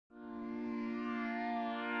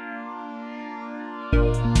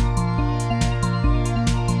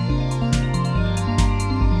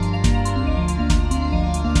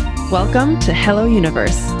Welcome to Hello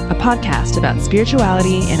Universe, a podcast about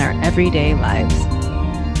spirituality in our everyday lives.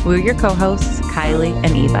 We're your co-hosts, Kylie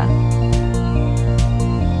and Eva.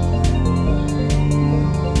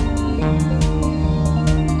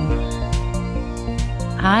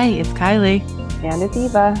 Hi, it's Kylie. And it's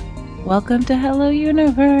Eva. Welcome to Hello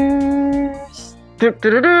Universe.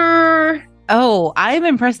 Oh, I'm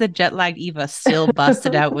impressed that jet-lagged Eva still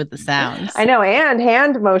busted out with the sounds. I know, and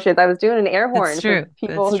hand motions. I was doing an air horn for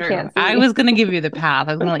people who can't see. I was going to give you the path.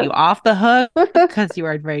 I was going to let you off the hook because you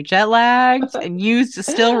are very jet-lagged, and you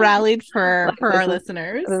still rallied for our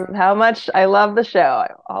listeners. This is how much I love the show.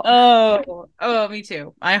 Oh, me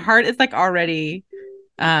too. My heart is like already,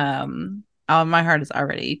 my heart is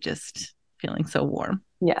already just feeling so warm.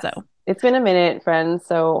 Yes. So it's been a minute, friends.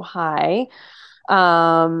 So hi.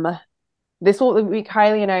 This will be,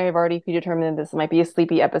 Kylie and I have already predetermined that this might be a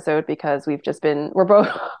sleepy episode because we're both,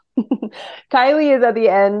 Kylie is at the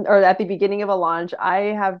end or at the beginning of a launch. I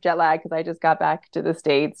have jet lag because I just got back to the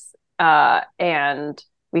States and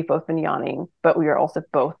we've both been yawning, but we are also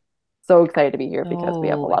both so excited to be here because we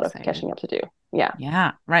have a lot of catching up to do. Yeah.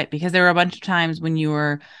 Yeah, right. Because there were a bunch of times when you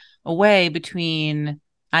were away between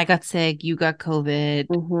I got sick, you got COVID.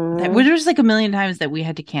 Mm-hmm. There was like a million times that we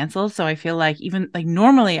had to cancel. So I feel like even like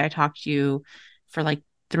normally I talk to you for like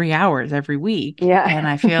 3 hours every week. Yeah. And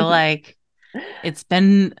I feel like it's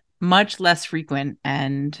been much less frequent.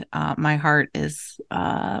 And my heart is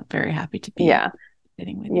very happy to be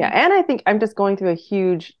sitting with you. Yeah. And I think I'm just going through a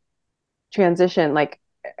huge transition. Like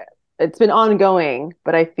it's been ongoing,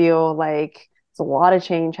 but I feel like it's a lot of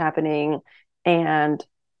change happening and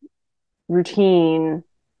routine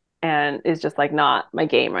and is just like not my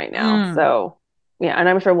game right now. So yeah, and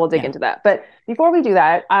I'm sure we'll dig into that. But before we do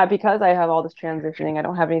that, because I have all this transitioning, I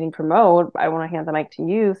don't have anything to promote. I want to hand the mic to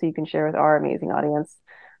you so you can share with our amazing audience.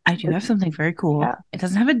 I do have something very cool. Yeah. It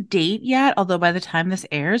doesn't have a date yet, although by the time this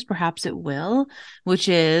airs, perhaps it will, which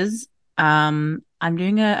is I'm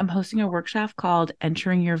hosting a workshop called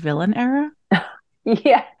Entering Your Villain Era.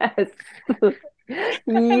 Yes.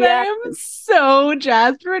 And I am so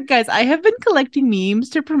jazzed for it, guys. I have been collecting memes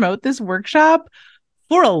to promote this workshop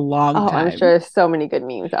for a long time. I'm sure there's so many good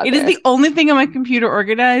memes out there. It is the only thing on my computer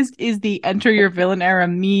organized is the Enter Your Villain Era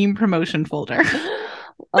meme promotion folder.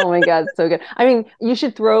 Oh my God, so good. I mean, you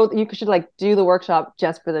should like do the workshop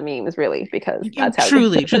just for the memes, really, because that's how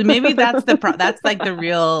truly. Maybe that's that's like the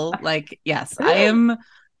real, like, yes, I am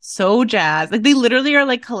so jazzed. Like they literally are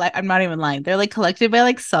like I'm not even lying. They're like collected by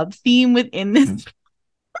like sub theme within this.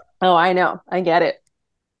 Oh, I know. I get it.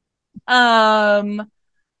 Yeah,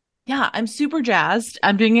 I'm super jazzed.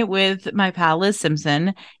 I'm doing it with my pal Liz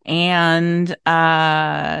Simpson, and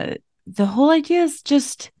the whole idea is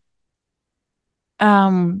just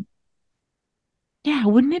wouldn't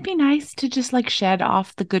it be nice to just like shed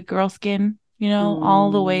off the good girl skin, all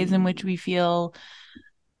the ways in which we feel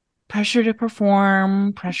pressure to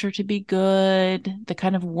perform, pressure to be good, the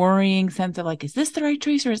kind of worrying sense of like, is this the right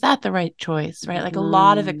choice or is that the right choice, right? Like a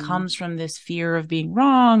lot of it comes from this fear of being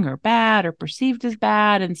wrong or bad or perceived as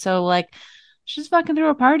bad. And so like, just fucking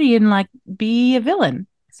throw a party and like be a villain.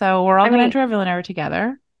 So we're all going to enter our villain era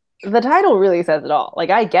together. The title really says it all. Like,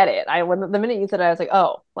 I get it. When the minute you said it, I was like,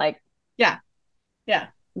 oh, like, yeah.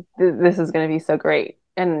 This is going to be so great.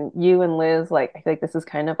 And you and Liz, like, I feel like this is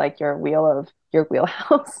kind of like your wheelhouse.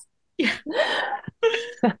 Yeah.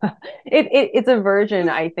 It's a version,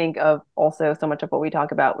 I think, of also so much of what we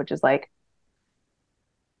talk about, which is like,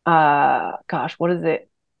 gosh, what is it?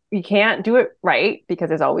 You can't do it right because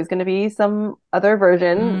there's always going to be some other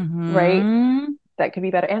version, right? That could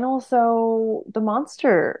be better. And also the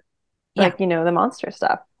monster, like, the monster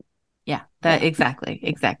stuff. Yeah, exactly.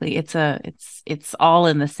 It's all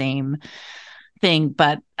in the same thing,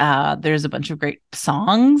 but there's a bunch of great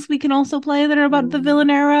songs we can also play that are about the villain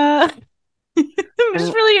era. I'm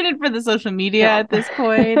just really in it for the social media at this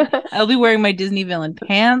point. I'll be wearing my Disney villain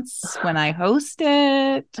pants when I host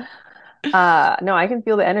it. No, I can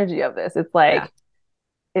feel the energy of this. It's like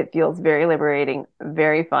it feels very liberating,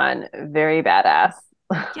 very fun, very badass.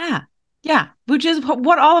 Yeah, which is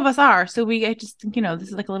what all of us are. So I just think, this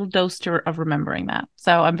is like a little dose of remembering that.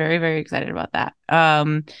 So I'm very, very excited about that.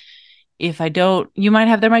 If I don't,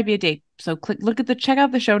 there might be a date. So check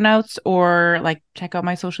out the show notes or like check out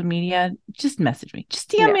my social media. Just message me.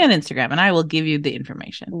 Just DM me on Instagram and I will give you the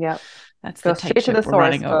information. Yeah. That's the type shit we're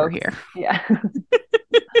running over here. Yeah.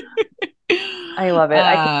 I love it.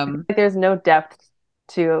 I think there's no depth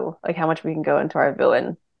to like how much we can go into our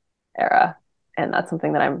villain era. And that's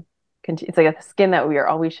something that it's like a skin that we are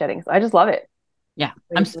always shedding. So I just love it. Yeah,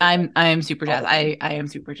 Crazy, I am super all jazzed. the time. I am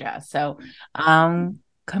super jazzed. So,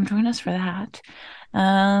 come join us for that.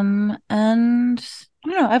 And I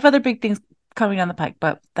don't know, I have other big things coming down the pike,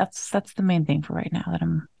 but that's the main thing for right now that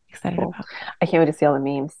I'm excited Cool. about. I can't wait to see all the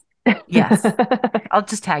memes. Yes, I'll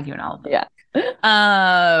just tag you in all of them. Yeah.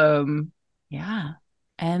 Yeah.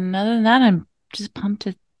 And other than that, I'm just pumped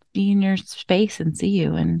to be in your space and see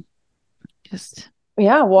you and just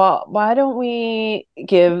Yeah, well, why don't we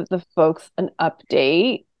give the folks an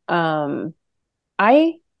update?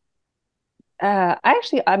 I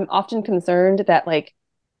I'm often concerned that like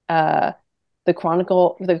uh the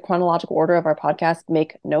chronological order of our podcast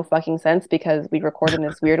make no fucking sense because we record in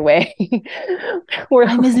this weird way. We're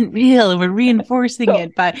time like, isn't real. We're reinforcing so,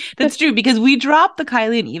 it by that's true because we dropped the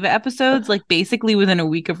Kylie and Eva episodes like basically within a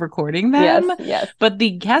week of recording yes, them, yes. but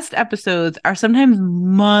the guest episodes are sometimes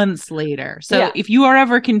months later. So Yeah. if you are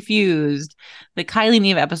ever confused, the Kylie and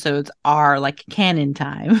Eva episodes are like canon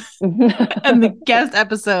time. And the guest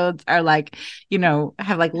episodes are like,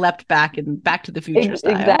 have like leapt back and back to the future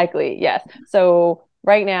style. Exactly. Yes. So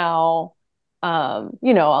right now,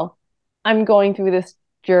 you know, I'm going through this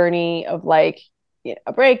journey of like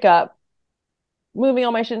a breakup, moving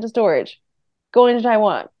all my shit into storage, going to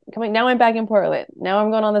Taiwan, coming. Now I'm back in Portland. Now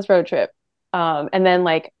I'm going on this road trip. And then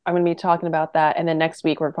like I'm gonna be talking about that, and then next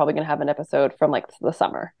week we're probably gonna have an episode from like the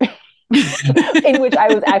summer, in which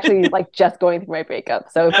I was actually like just going through my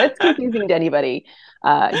breakup. So if it's confusing to anybody,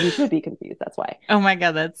 you should be confused. That's why. Oh my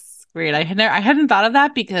God, that's great. I hadn't thought of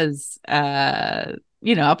that because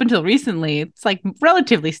up until recently it's like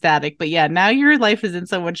relatively static, but yeah, now your life is in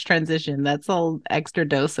so much transition. That's a extra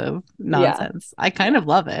dose of Yeah, nonsense. I kind yeah, of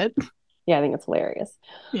love it. yeah. I think it's hilarious.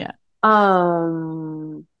 Yeah.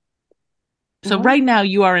 Um, So what? right now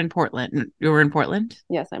you are in Portland. You're in Portland?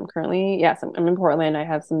 Yes, I'm in Portland. I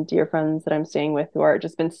have some dear friends that I'm staying with who are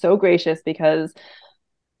just been so gracious because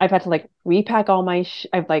I've had to like repack all my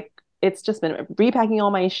I've like it's just been repacking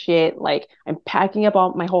all my shit. Like I'm packing up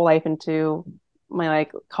all my whole life into my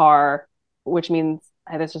like car, which means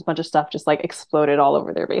there's just a bunch of stuff just like exploded all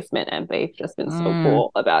over their basement, and they've just been so Mm.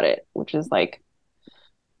 cool about it, which is like,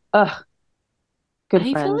 ugh, good I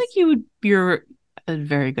feel like friends. you're a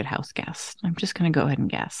very good house guest. I'm just gonna go ahead and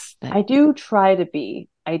guess that. I do try to be.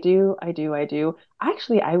 I do.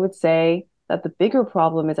 Actually, I would say that the bigger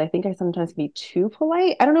problem is I think I sometimes can be too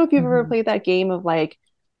polite. I don't know if you've ever Mhm. played that game of like,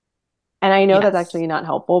 and I know that's Yes. actually not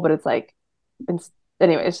helpful, but it's like, it's,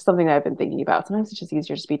 anyway, it's just something that I've been thinking about. Sometimes it's just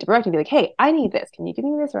easier to be direct and be like, "Hey, I need this. Can you give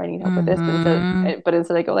me this, or I need help with this?" Hmm. But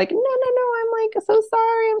instead I go like, "No, no, no. I'm like so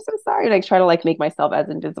sorry. I'm so sorry." Like try to like make myself as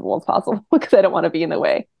invisible as possible because I don't want to be in the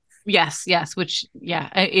way. Yes, yes, which yeah,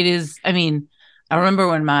 it is. I mean, I remember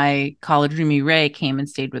when my college roomie Ray came and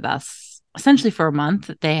stayed with us essentially for a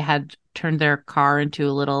month. They had turned their car into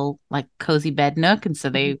a little like cozy bed nook, and so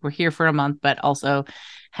they were here for a month, but also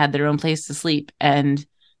had their own place to sleep. And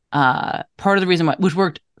part of the reason why, which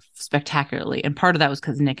worked spectacularly, and part of that was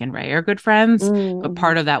because Nick and Ray are good friends, but Mm-hmm.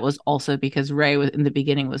 part of that was also because Ray was in the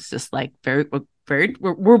beginning was just like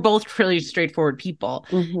we're both really straightforward people,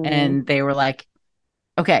 Mm-hmm. and they were like,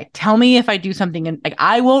 okay, tell me if I do something and like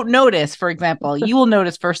I won't notice, for example. You will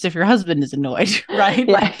notice first if your husband is annoyed, right?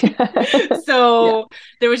 Yeah. Like Yeah. so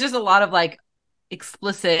there was just a lot of like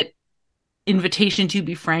explicit invitation to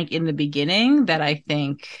be frank in the beginning that I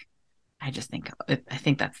think that's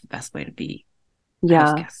the best way to be house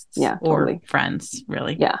Yeah. guests Yeah, or totally. friends,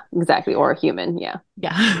 really. Yeah, exactly. Or a human. Yeah.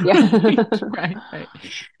 Yeah. Yeah. Right.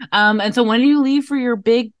 And so when do you leave for your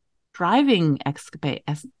big driving Yeah, escapade?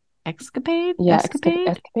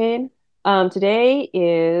 escapade. Today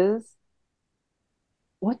is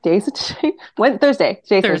what day is it today? When Thursday.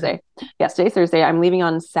 Today's Thursday. Thursday. Yes, today's Thursday. I'm leaving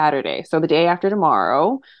on Saturday. So the day after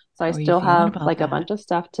tomorrow. So I How are you still feeling have about like a that? bunch of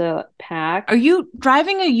stuff to Are pack. you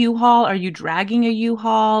driving a U-Haul? Are you dragging a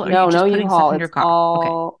U-Haul? Are you No, no just putting stuff U-Haul. in your It's car? Okay,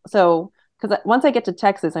 all so because once I get to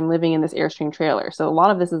Texas, I'm living in this Airstream trailer. So a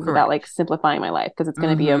lot of this is about like correct. simplifying my life because it's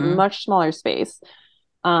going to be a Mm-hmm. much smaller space.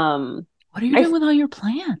 Um, What are you I doing with all your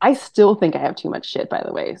plants? I still think I have too much shit, by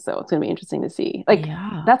the way. So it's gonna be interesting to see. Like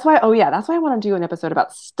Yeah. that's why. Oh yeah, that's why I want to do an episode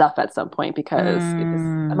about stuff at some point because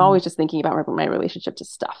I'm Mm. always just thinking about my relationship to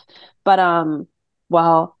stuff. But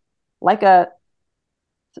well, like a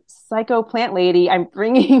psycho plant lady, I'm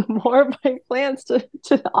bringing more of my plants to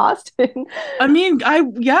Austin. I mean,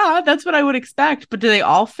 yeah, that's what I would expect. But do they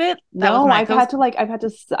all fit? That was No, my coast. I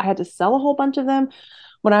had to sell a whole bunch of them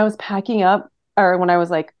when I was packing up, or when I was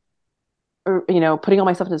like, or, putting all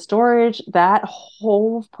my stuff into storage. That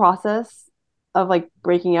whole process of like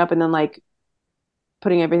breaking up and then like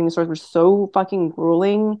putting everything in storage was so fucking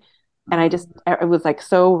grueling. And I Mm. it was like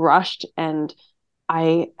so rushed, and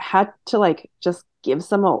I had to like just give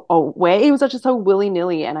some away. It was just so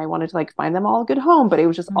willy-nilly, and I wanted to like find them all a good home, but it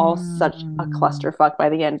was just all such a Mm, clusterfuck by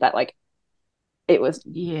the end that like it was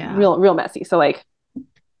yeah. real messy. So like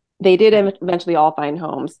they did eventually all find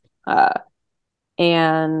homes.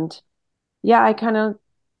 And yeah, I kind of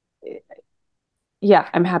yeah,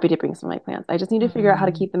 I'm happy to bring some of my plants. I just need to figure out how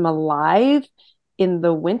to Mm. keep them alive in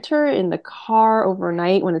the winter in the car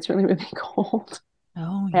overnight when it's really cold.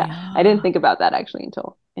 Oh, Yeah, I didn't yeah. think about that actually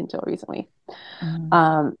until recently.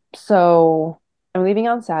 Mm. So I'm leaving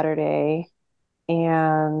on Saturday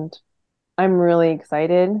and I'm really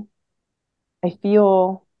excited. I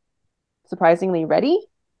feel surprisingly ready,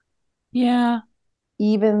 Yeah.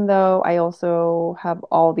 even though I also have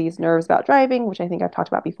all these nerves about driving, which I think I've talked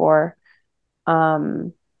about before.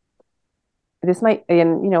 Um, this might,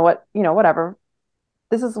 and you know what, whatever.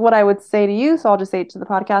 This is what I would say to you, so I'll just say it to the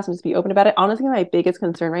podcast and just be open about it. Honestly, my biggest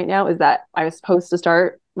concern right now is that I was supposed to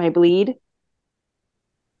start my bleed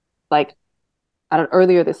like I don't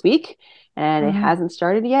earlier this week, and it Mhm. hasn't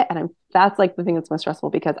started yet. And I'm that's like the thing that's most stressful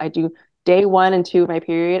because I do day 1 and 2 of my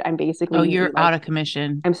period. I'm Oh, basically you're like out of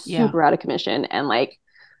commission. I'm Yeah. super out of commission and like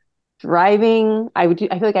driving. I feel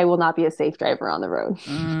like I will not be a safe driver on the road.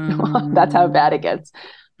 That's how bad it Mm. gets.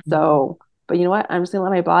 Mhm. So, but you know what? I'm just gonna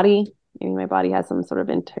let my body. Maybe my body has some sort of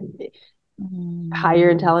higher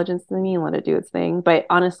Mm. intelligence than me and let it do its thing. But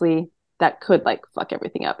honestly, that could like fuck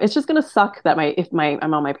everything up. It's just gonna suck that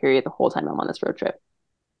I'm on my period the whole time I'm on this road trip.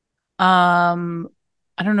 Um,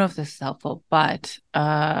 I don't know if this is helpful, but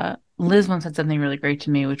Liz once said something really great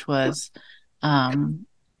to me, which was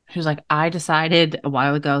she was like, I decided a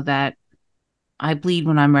while ago that I bleed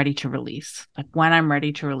when I'm ready to release. Like when I'm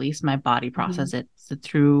ready to release, my body Mhm. processes it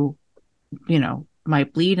through, my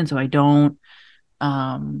bleed. And so I don't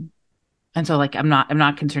um and so like I'm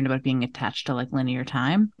not concerned about being attached to like linear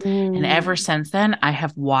time. And ever Mm, since then, I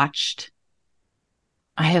have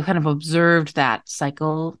kind of observed that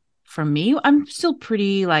cycle from me. I'm still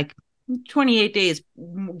pretty like 28 days,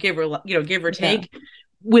 give or yeah. take,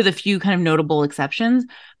 with a few kind of notable exceptions.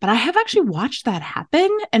 But I have actually watched that happen.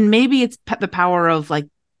 And maybe it's the power of like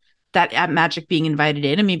that magic being invited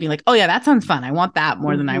in and me being like, oh, yeah, that sounds fun. I want that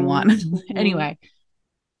more than I want. Hmm. Hmm. Anyway,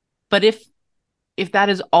 but if that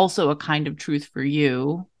is also a kind of truth for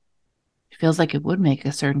you, it feels like it would make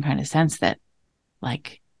a certain kind of sense that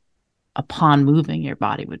like upon moving your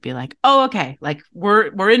body would be like, oh, okay, like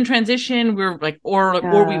we're in transition, we're like or we've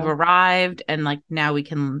Yeah. arrived and like now we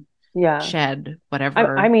can Yeah. shed I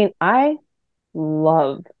whatever. mean, I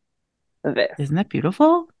love this. Isn't that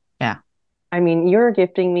beautiful? Yeah. I mean, you're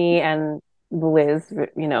gifting me and Liz,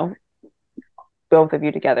 both of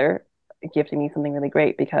you together, gifting me something really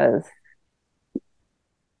great because,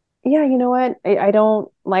 yeah, you know what? I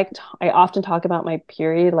don't like, I often talk about my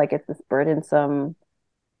period like it's this burdensome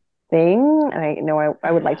thing. And I know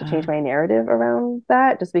I would like to change Yeah. my narrative around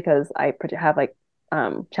that just because I have like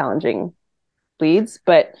challenging bleeds.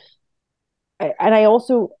 But and I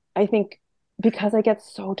also I think because I get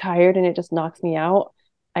so tired and it just knocks me out,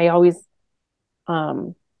 I always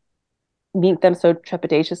um meet them so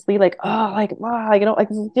trepidatiously, like, oh, like, wow, like, like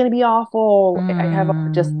this is gonna be awful. I have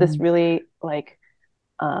just this Mm. really like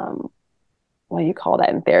um what do you call that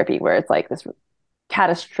in therapy where it's like this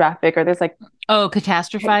catastrophic or there's like Oh,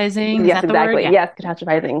 catastrophizing, is yes, that the word? exactly. Yeah. Yes,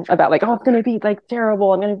 catastrophizing about like, oh, it's gonna be like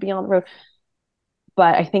terrible. I'm gonna be on the road.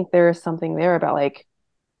 But I think there's something there about like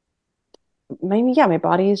maybe yeah, my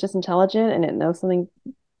body is just intelligent and it knows something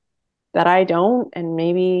that I don't, and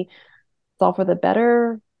maybe it's all for the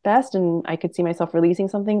better, best, and I could see myself releasing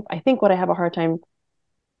something. I think what I have a hard time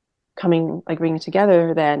coming like bringing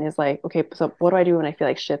together then is like, okay, so what do I do when I feel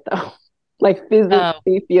like shit though? Like Oh,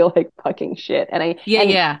 physically feel like fucking shit, and yeah,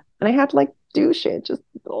 yeah. I have to like do shit. Just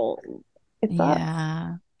oh, it sucks.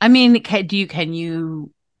 Yeah. I mean, can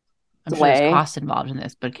you I'm sure there's Delay. costs involved in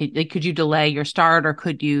this, but could you delay your start or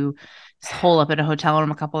could you hole up in a hotel room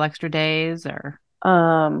a couple extra days or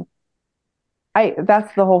Um, I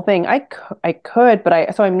that's the whole thing. I could,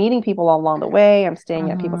 but I'm meeting people along the way. I'm staying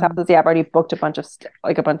at people's Mhm. houses. Yeah, I've already booked a bunch of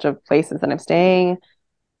like a bunch of places that I'm staying.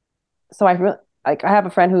 So I really like I have a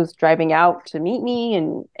friend who's driving out to meet me,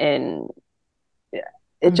 and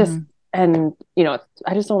it just Mhm. and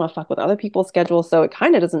I just don't want to fuck with other people's schedules, so it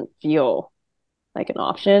kind of doesn't feel like an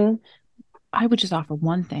option. I would just offer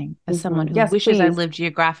one thing as someone who Yes, wishes I please. lived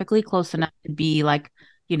geographically close enough to be like,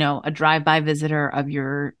 a drive-by visitor of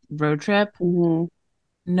your road trip. Hmm.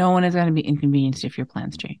 No one is going to be inconvenienced if your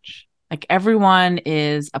plans change. Like everyone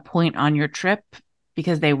is a point on your trip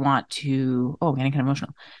because they want to, oh, I'm getting kind of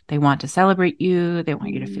emotional. They want to celebrate you. They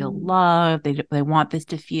want you to feel loved. They want this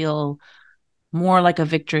to feel more like a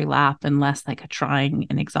victory lap and less like a trying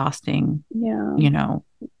and exhausting, Yeah.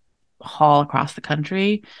 haul across the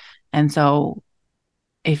country. And so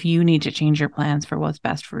if you need to change your plans for what's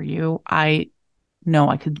best for you, I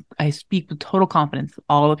speak with total confidence,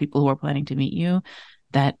 all the people who are planning to meet you,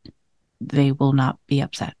 that they will not be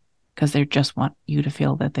upset because they just want you to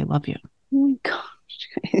feel that they love you. Oh my gosh.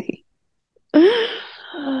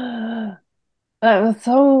 That was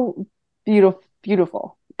so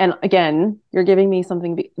beautiful. And again, you're giving me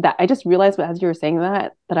something that I just realized as you were saying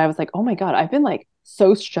that I was like, oh my God, I've been like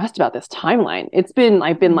so stressed about this timeline.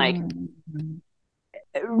 I've been like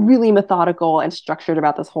really methodical and structured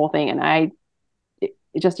about this whole thing. And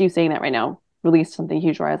just you saying that right now released something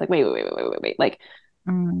huge where I was like, wait. Like,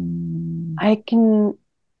 I can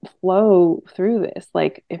flow through this.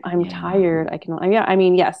 Like, if I'm tired, I can, yeah, I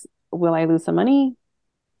mean, yes, will I lose some money?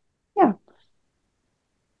 Yeah.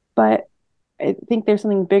 But I think there's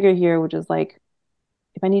something bigger here, which is like,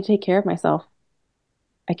 if I need to take care of myself,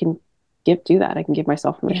 I can do that. I can give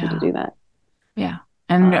myself permission to do that. Yeah.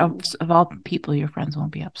 And of all people, your friends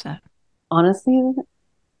won't be upset. Honestly,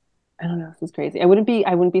 I don't know. This is crazy. I wouldn't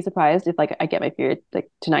be surprised if like I get my period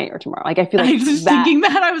like tonight or tomorrow. Like I feel like I was just thinking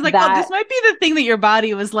that. I was like, oh, this might be the thing that your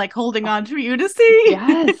body was like holding on to you to see.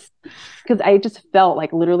 Yes. Because I just felt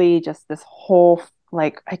like literally just this whole,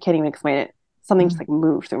 like, I can't even explain it. Something just like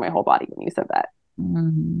moved through my whole body when you said that.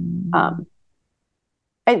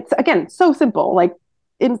 It's again so simple, like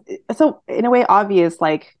in a way obvious,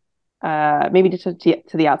 like maybe just to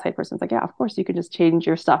the outside person, it's like, yeah, of course you could just change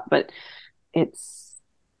your stuff, but it's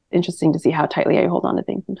interesting to see how tightly I hold on to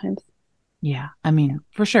things sometimes. Yeah, I mean,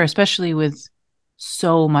 for sure, especially with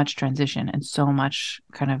so much transition and so much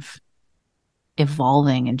kind of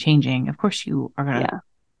evolving and changing. Of course, you are gonna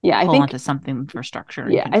I hold think onto something for structure.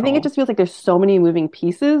 Yeah, I think it just feels like there's so many moving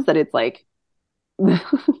pieces that it's like, yeah,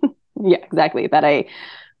 exactly. That I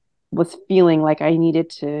was feeling like I needed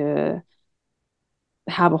to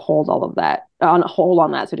have a hold on that, so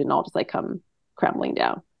it didn't all just like come crumbling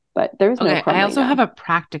down. But there's no Okay, I crumbling also down. have a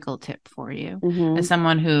practical tip for you. As Mm-hmm.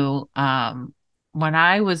 someone who, when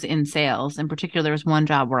I was in sales, in particular, there was one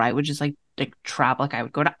job where I would just like travel. Like I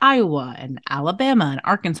would go to Iowa and Alabama and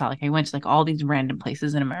Arkansas. Like I went to like all these random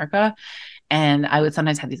places in America, and I would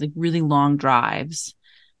sometimes have these like really long drives.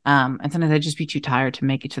 And sometimes I'd just be too tired to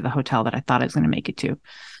make it to the hotel that I thought I was going to make it to.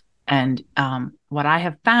 And what I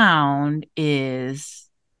have found is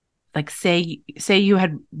like say you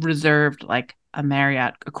had reserved like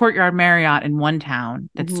a Courtyard Marriott in one town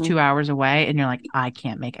that's Mm-hmm. 2 hours away, and you're like, I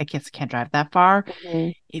can't drive that far.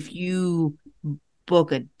 Mm-hmm. If you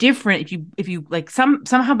book a different, if you like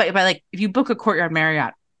somehow by like if you book a Courtyard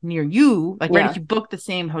Marriott near you, like right, if you book the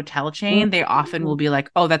same hotel chain, they often will be like,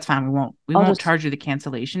 oh, that's fine, we won't charge you the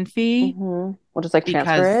cancellation fee. We'll just like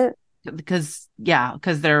transfer it because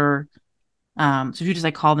they're so if you just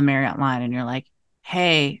like call the Marriott line and you're like,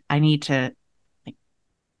 hey, I need to like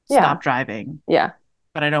stop driving. Yeah.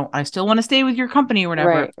 But I still want to stay with your company or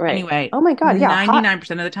whatever. Right. Anyway, oh my God, yeah,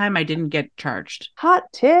 99% of the time I didn't get charged. hot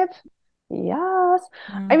tip. Yes.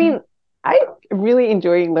 I mean, I really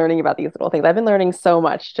enjoy learning about these little things. I've been learning so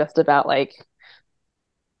much just about like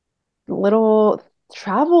little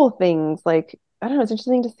travel things. Like, I don't know, it's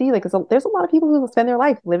interesting to see. Like, there's a lot of people who spend their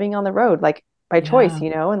life living on the road, like by choice,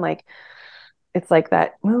 and like it's like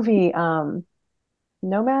that movie,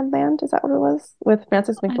 Nomadland, is that what it was? With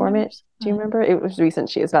Frances McDormand. Do you remember? It was recent.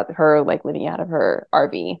 She was about her like living out of her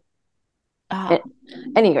RV.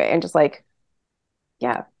 Anyway, and just like,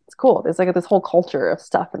 yeah, it's cool. There's like this whole culture of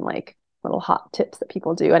stuff and like little hot tips that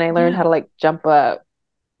people do. And I learned how to like jump a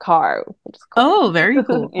car, which is cool. Oh, very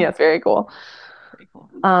cool. Yeah, it's very cool. Very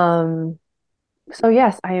cool. So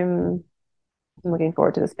yes, I'm looking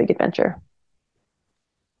forward to this big adventure.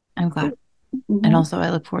 I'm glad. And also I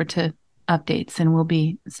look forward to updates, and we'll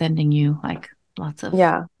be sending you like lots of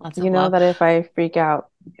love. That if I freak out,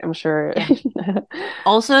 I'm sure.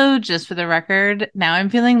 Also, just for the record, now I'm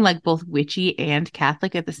feeling like both witchy and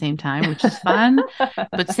Catholic at the same time, which is fun.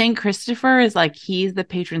 But Saint Christopher is like, he's the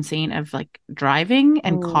patron saint of like driving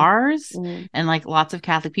and cars. And like lots of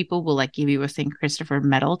Catholic people will like give you a Saint Christopher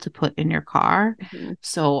medal to put in your car.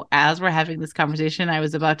 So as we're having this conversation, I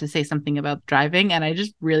was about to say something about driving, and I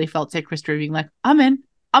just really felt Saint Christopher being like, I'm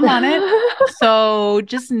on it. So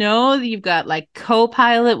just know that you've got like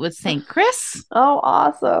co-pilot with St. Chris. Oh,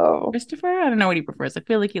 awesome. Christopher? I don't know what he prefers. I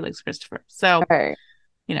feel like he likes Christopher. So,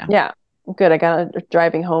 Yeah. Good. I got a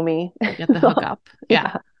driving homie. Get the hook up.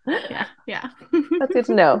 Yeah. That's good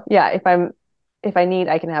to know. Yeah. If I need,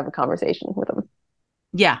 I can have a conversation with him.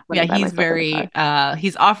 Yeah. He's very,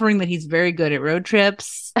 he's offering that he's very good at road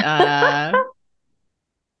trips.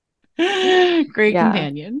 Great Yeah.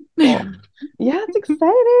 companion. Cool. Yeah, it's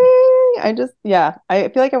exciting. I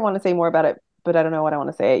feel like I want to say more about it, but I don't know what I want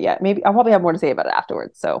to say yet. Maybe I'll probably have more to say about it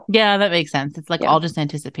afterwards. So Yeah, that makes sense. It's like yeah. all just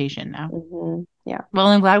anticipation now. Yeah. Well,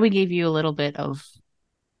 I'm glad we gave you a little bit of,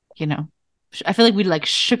 you know, I feel like we like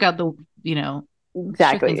shook out the, shook things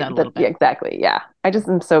Exactly. out a little bit. Exactly. Yeah. I just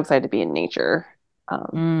am so excited to be in nature. See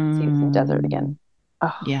some desert again. Mm,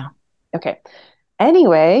 Oh, yeah. okay.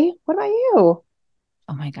 Anyway, what about you?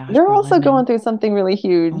 Oh my gosh, You're girl, also I'm going in. through something really Oh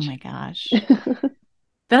huge. my gosh.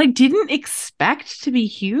 That I didn't expect to be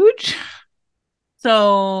huge.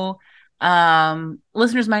 So,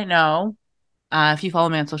 listeners might know, if you follow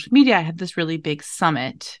me on social media, I had this really big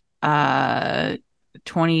summit, 21st,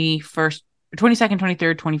 22nd,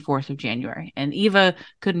 23rd, 24th of January. And Eva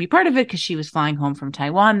couldn't be part of it because she was flying home from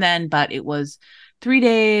Taiwan then, but it was 3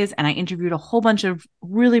 days and I interviewed a whole bunch of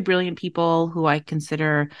really brilliant people who I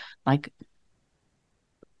consider like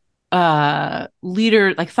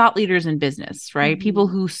thought leaders in business, right? People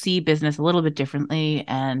Mhm. who see business a little bit differently.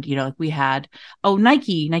 And like we had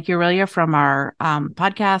Nike Aurelia from our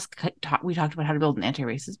podcast. We talked about how to build an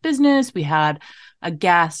anti-racist business. We had a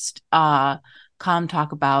guest come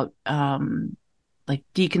talk about like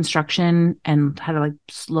deconstruction and how to like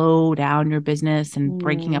slow down your business and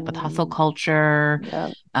breaking up with hustle Mm, culture.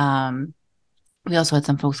 yeah. um we also had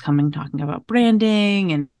some folks coming talking about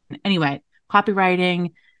branding and anyway,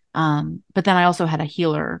 copywriting. But then I also had a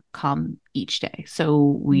healer come each day. So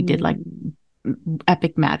we did like Mm,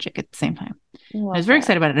 epic magic at the same time. I was love very that.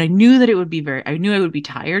 excited about it. I knew that it would be I knew I would be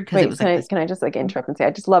tired because it Wait, was like this. can I just like interrupt and say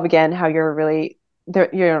I just love again how you're really there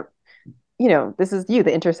this is you,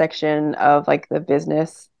 the intersection of like the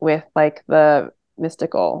business with like the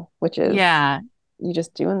mystical, which is Yeah. you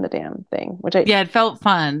just doing the damn thing, which I Yeah. It felt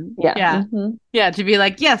fun. yeah. Yeah. Yeah. To be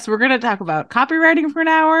like, yes, we're going to talk about copywriting for an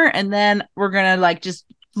hour and then we're going to like just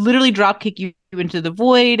literally drop kick you into the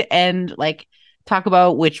void and like talk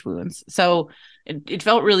about witch wounds. So it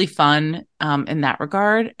felt really fun in that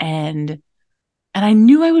regard. And I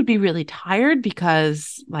knew I would be really tired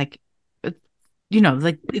because like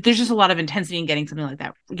like there's just a lot of intensity in getting something like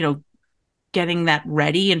that, getting that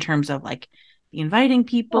ready in terms of like inviting Oh my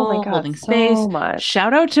people, God, holding space. so much.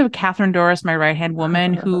 Shout out to Catherine Doris, my right hand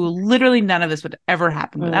woman, who literally none of this would ever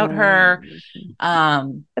happen without her. Mm.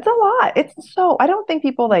 Um, It's a lot. It's so, I don't think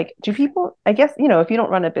people like, do people, I guess, if you don't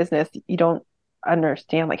run a business, you don't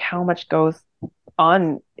understand like how much goes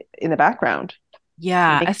on in the background to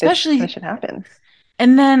yeah, make this kind of especially shit happen.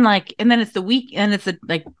 and then it's the week and it's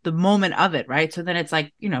the moment of it, right? So then it's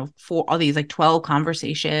like, for all these like 12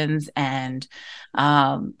 conversations and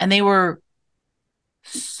they were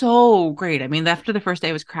so great. I mean, after the first day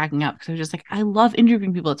I was cracking up because I was just like, I love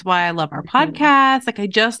interviewing people. It's why I love our Mhm. podcast. Like I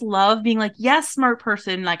just love being like, yes, smart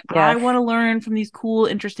person. Like I Yes. want to learn from these cool,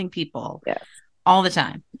 interesting people Yes. all the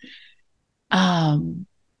time. Um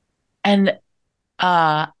and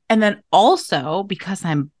and then also because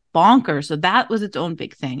I'm bonkers, so that was its own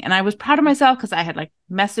big thing. And I was proud of myself because I had like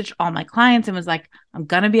messaged all my clients and was like, I'm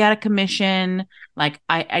gonna be out of commission. Like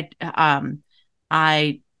I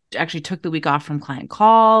actually took the week off from client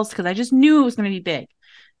calls because I just knew it was gonna be big.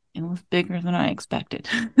 It was bigger than I expected.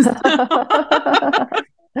 Which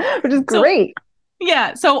is So great.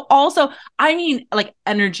 yeah. So also, I mean, like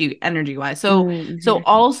energy wise. So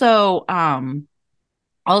Mhm.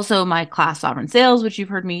 also my class Sovereign Sales, which you've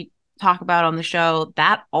heard me talk about on the show,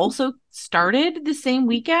 that also started the same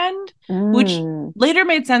weekend, which Mm. later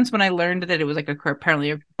made sense when I learned that it was like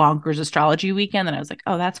apparently a bonkers astrology weekend. And I was like,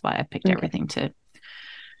 oh, that's why I picked Okay. everything to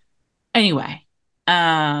anyway.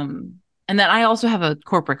 And then I also have a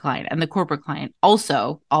corporate client, and the corporate client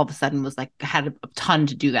also all of a sudden was like had a ton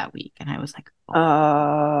to do that week. And I was like, oh,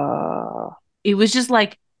 Uh, it was just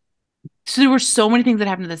like so there were so many things that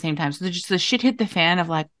happened at the same time. So just the shit hit the fan of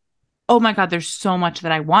like, oh my God, there's so much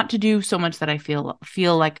that I want to do, so much that I feel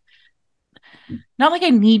like not like I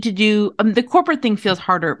need to do. The corporate thing feels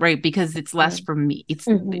harder, right? Because it's less from me.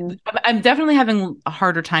 mhm. I'm definitely having a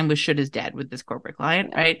harder time with shit is dead with this corporate client,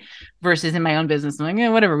 Yeah. right? Versus in my own business, I'm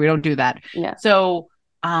like, whatever, we don't do that. Yeah. So,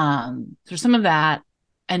 there's some of that,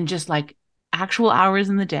 and just like actual hours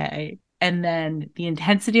in the day, and then the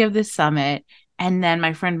intensity of this summit, and then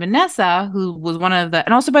my friend Vanessa, who was one of the,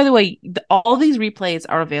 and also by the way, all these replays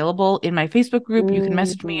are available in my Facebook group. You can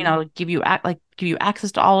message me, and Mhm. I'll give you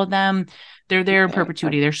access to all of them. They're there in Okay.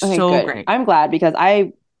 perpetuity. They're Okay, so good. great. I'm glad because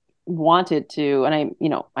I wanted to, and I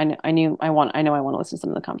know I want to listen to some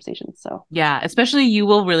of the conversations. So, Yeah, especially you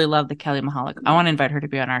will really love the Kelly Mahalik. I want to invite her to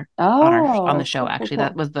be on on the oh, show. cool, cool, Actually,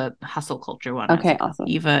 that cool. was the hustle culture one. I was Okay, like, oh, awesome.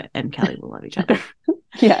 Eva and Kelly will love each other.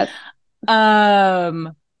 Yes.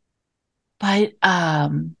 um, but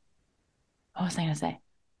what was I going to say?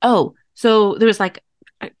 Oh, so there was like,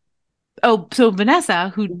 so Vanessa,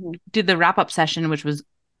 who Mm-hmm. did the wrap up session, which was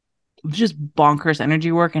just bonkers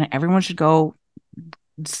energy work, and everyone should go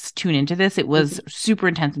tune into this. It was Mm-hmm. super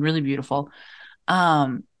intense and really beautiful.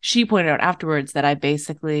 She pointed out afterwards that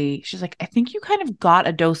she's like, I think you kind of got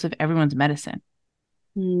a dose of everyone's medicine.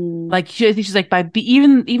 Like I think she's like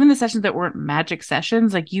even the sessions that weren't magic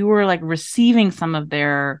sessions, like you were like receiving some of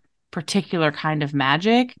their particular kind of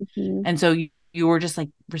magic, Mm-hmm. and so you were just like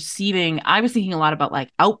receiving. I was thinking a lot about like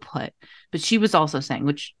output, but she was also saying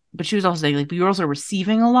like you were also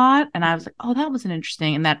receiving a lot, and I was like, oh, that was an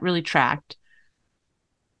interesting, and that really tracked.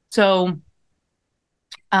 So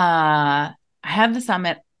I have the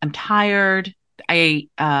summit. I'm tired. But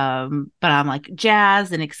I'm like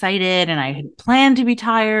jazzed and excited, and I had planned to be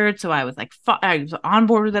tired, so I was like, I was on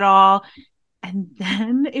board with it all. And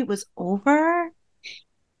then it was over,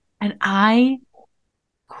 and I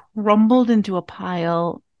crumbled into a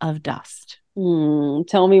pile of dust.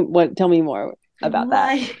 Tell me more about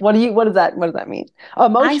that. Like What does that mean? I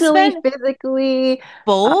Emotionally, spent physically,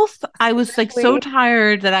 both. I was like so physically?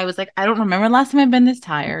 tired that I was like, I don't remember the last time I've been this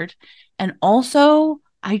tired. And also,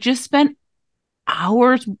 I just spent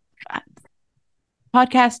hours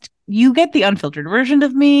podcast, you get the unfiltered version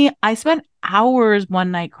of me. I spent hours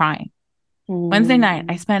one night crying. Wednesday night,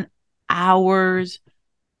 I Mm, spent hours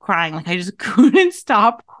crying. Like I just couldn't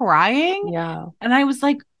stop crying. yeah. And I was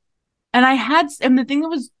like, and the thing that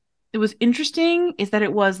was, it was interesting is that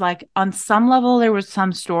it was like on some level there was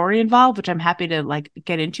some story involved, which I'm happy to like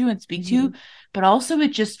get into and speak to, Mhm. but also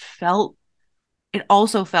it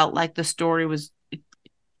also felt like the story was,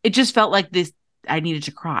 it just felt like this, I needed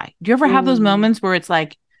to cry. Do you ever have those Mm. moments where it's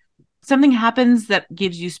like something happens that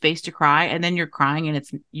gives you space to cry, and then you're crying and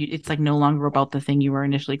it's like no longer about the thing you were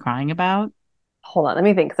initially crying about? Hold on, let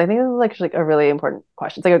me think, because I think this is like, a really important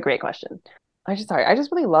question. It's like a great question. I just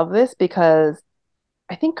really love this because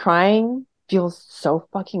I think crying feels so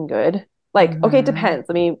fucking good. Like, okay, it Mm-hmm. depends.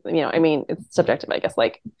 I mean, I mean, it's subjective, I guess.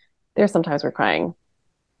 Like, there's sometimes where crying,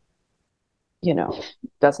 you know,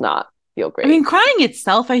 does not feel I mean, great. crying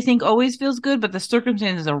itself, I think, always feels good, but the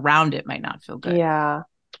circumstances around it might not feel good. Yeah.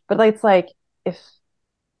 But like, it's like if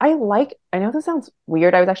I know this sounds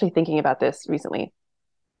weird. I was actually thinking about this recently.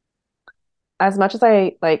 As much as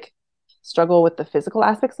I like struggle with the physical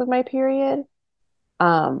aspects of my period,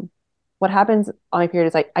 um, what happens on my period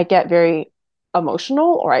is like I get very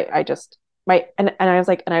emotional, or I just my and I was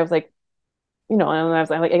like, and I was like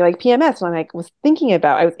PMS, and was thinking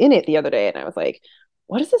about, I was in it the other day, and I was like,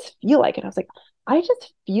 what does this feel like? And I was like, I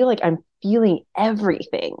just feel like I'm feeling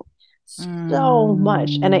everything so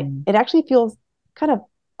much, and Mm-hmm. it actually feels kind of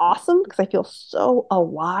awesome because I feel so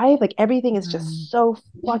alive. Like everything is just so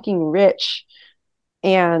fucking rich,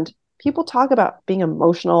 and people talk about being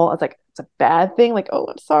emotional as like it's a bad thing, like, oh,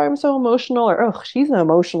 I'm sorry, I'm so emotional, or oh, she's an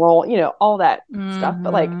emotional, all that stuff.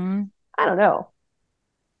 But like, Mm-hmm. I don't know.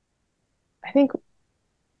 I think,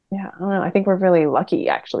 yeah, I don't know. I think we're really lucky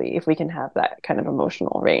actually if we can have that kind of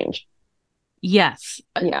emotional range. Yes.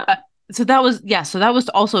 Yeah. So that was, yeah. So that was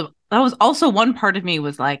also one part of me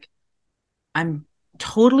was like, I'm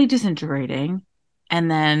totally disintegrating.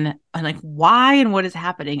 And then I'm like, why and what is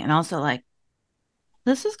happening? And also like,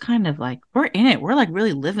 this is kind of like, we're in it. We're like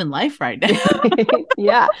really living life right now.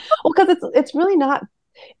 Yeah. Well, because it's really not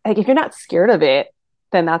like, if you're not scared of it,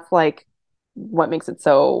 then that's like what makes it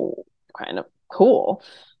so kind of cool.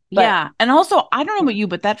 But Yeah. And also, I don't know about you,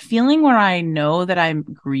 but that feeling where I know that I'm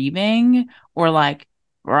grieving or like,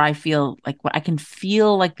 or I feel like what I can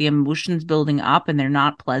feel like the emotions building up and they're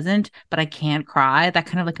not pleasant, but I can't cry, that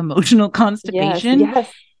kind of like emotional yes, constipation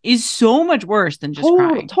yes, is so much worse than just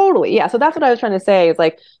crying. totally. Yeah. So that's what I was trying to say is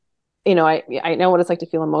like, I know what it's like to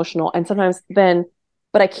feel emotional, and sometimes then,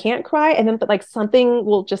 but I can't cry, and then but like something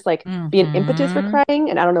will just like be an impetus for Hmm. crying,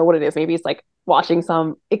 and I don't know what it is. Maybe it's like watching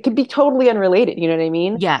some. It could be totally unrelated. You know what I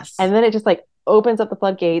mean? Yes. And then it just like opens up the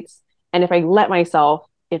floodgates, and if I let myself,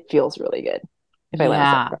 it feels really good. If I let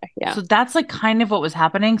myself Yeah. cry, yeah. So that's like kind of what was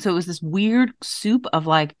happening. So it was this weird soup of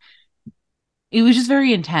like, it was just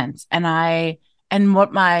very intense. And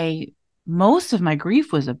what most of my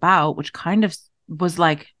grief was about, which kind of was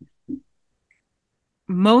like,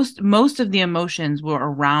 most of the emotions were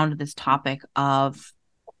around this topic of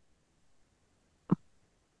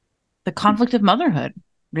the conflict of motherhood,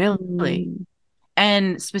 really. Mm,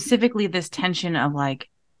 And specifically this tension of like,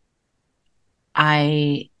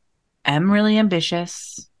 I am really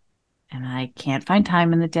ambitious and I can't find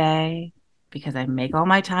time in the day because I make all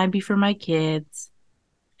my time be for my kids.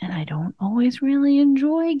 And I don't always really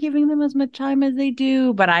enjoy giving them as much time as they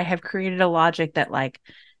do, but I have created a logic that like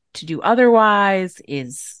to do otherwise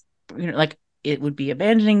is, like it would be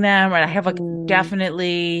abandoning them, right? I have like Mm.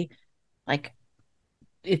 definitely like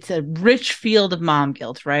it's a rich field of mom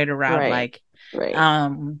guilt, right? Around like Right.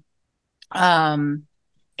 um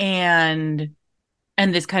and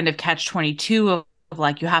this kind of catch-22 of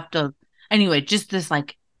like you have to anyway, just this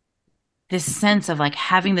like this sense of like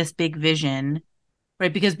having this big vision,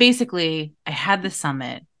 right? Because basically I had the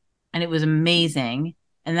summit and it was amazing.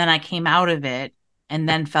 And then I came out of it and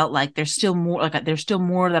then felt like there's still more, like there's still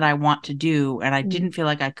more that I want to do. And I didn't feel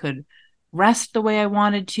like I could rest the way I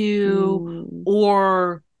wanted to,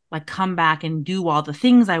 or like come back and do all the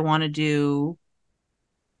things I want to do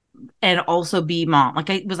and also be mom. Like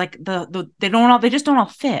I was like they just don't all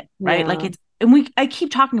fit, right? Like it's, and I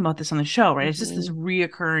keep talking about this on the show, right? It's just this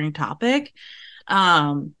reoccurring topic.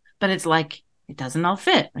 But it's like it doesn't all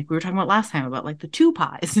fit. Like we were talking about last time about like the two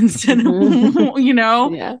pies instead of you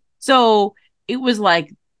know? Yeah. So it was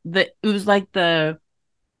like the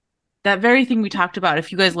that very thing we talked about.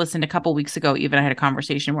 If you guys listened a couple weeks ago, even I had a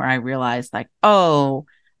conversation where I realized like, oh,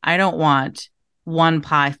 I don't want one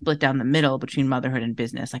pie split down the middle between motherhood and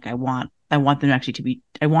business. Like I want them actually to be,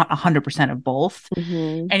 I want 100% of both.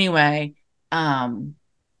 Anyway,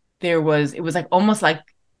 it was like almost like,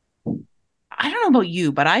 I don't know about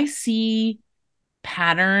you, but I see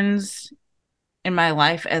patterns in my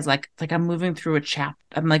life as like I'm moving through a chapter.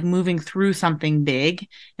 I'm like moving through something big.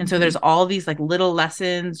 And so there's all these like little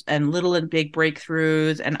lessons and little and big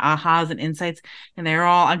breakthroughs and ahas and insights. And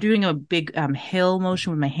I'm doing a big hill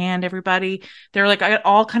motion with my hand, everybody. They're like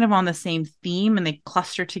all kind of on the same theme and they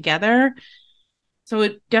cluster together. So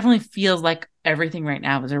it definitely feels like everything right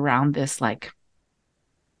now is around this like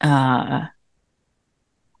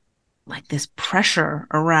this pressure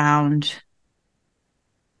around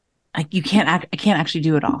like I can't actually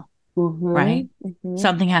do it all. Right?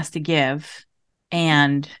 Something has to give,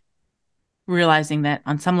 and realizing that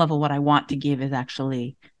on some level what I want to give is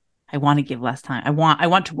actually I want to give less time. I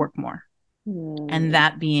want to work more. And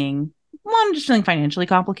that being one, just feeling financially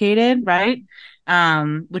complicated, right?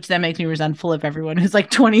 Which then makes me resentful of everyone who's like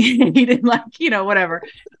 28 and like, whatever.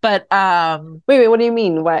 But wait, what do you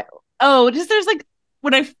mean? What? Oh, just there's like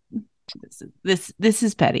when I this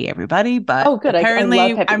is petty, everybody, but good.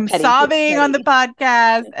 Apparently I'm sobbing on the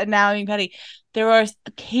podcast and now I'm petty. There are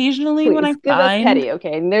occasionally when I find petty,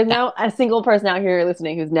 okay, and there's no a single person out here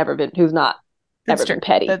listening who's not ever been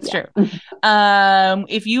petty. That's true.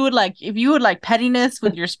 If you would like pettiness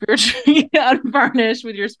with your spirituality unvarnished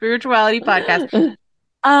with your spirituality podcast,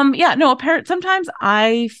 sometimes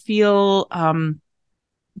I feel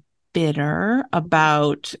bitter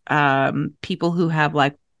about people who have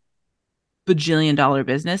like bajillion-dollar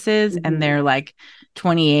businesses and they're like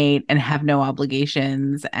 28 and have no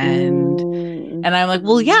obligations and I'm like,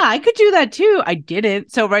 well, yeah, I could do that too. I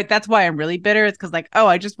didn't. So right, that's why I'm really bitter. It's because like, oh,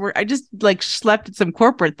 I just like slept at some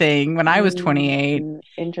corporate thing when I was 28.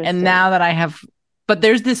 Interesting. And now that I have, but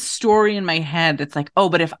there's this story in my head that's like, oh,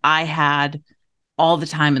 but if I had all the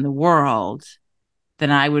time in the world,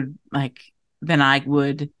 then I would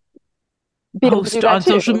post on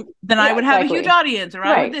social, then I would have a huge audience, or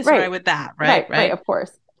I would this, or I would that, right? Of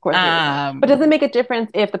course. But does it make a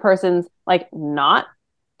difference if the person's like not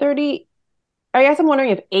 30? I guess I'm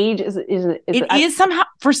wondering if age is somehow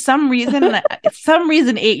for some reason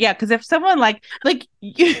age, yeah. Because if someone like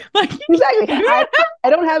exactly, I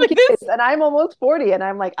don't have kids, and I'm almost 40, and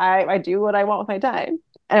I'm like I do what I want with my time.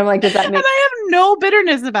 And I'm like, does that make? And I have no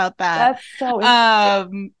bitterness about that. That's so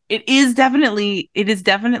interesting. It is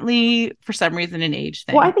definitely for some reason an age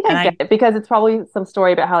thing. Well, I think I get it because it's probably some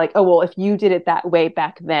story about how like, oh, well, if you did it that way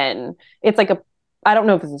back then, it's like I don't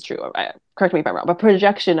know if this is true. Correct me if I'm wrong, but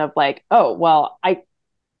projection of like, oh, well,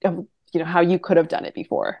 how you could have done it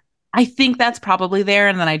before. I think that's probably there,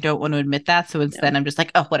 and then I don't want to admit that. So instead, I'm just like,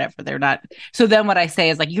 oh, whatever. They're not. So then what I say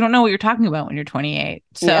is like, you don't know what you're talking about when you're 28.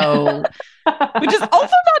 So, which is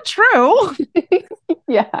also not true.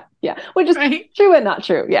 yeah. Which is true and not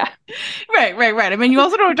true. Yeah. Right. I mean, you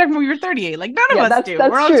also know what you're talking about when you're 38. Like none of us do.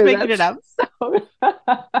 We're all just making it up.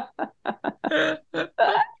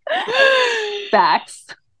 Facts.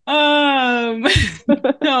 No,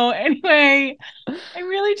 anyway, I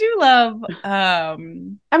really do love I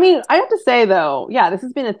mean, I have to say though, yeah, this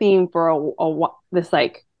has been a theme for this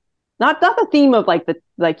like not the theme of like that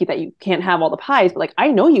you can't have all the pies, but like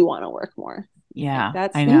I know you want to work more. Yeah, like,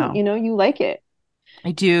 that's I know. You like it.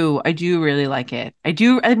 I do really like it. I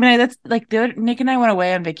mean, that's like Nick and I went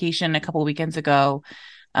away on vacation a couple of weekends ago,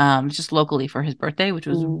 just locally for his birthday, which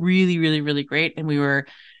was really, really, really great. And we were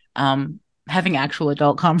having actual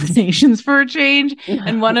adult conversations for a change.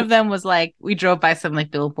 And one of them was like, we drove by some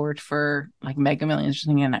like billboard for like Mega Millions or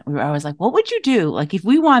something. And I was like, what would you do? Like, if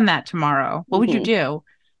we won that tomorrow, what would you do?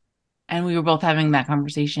 And we were both having that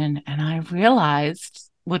conversation. And I realized,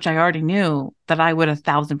 which I already knew, that I would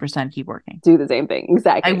 1,000% keep working. Do the same thing.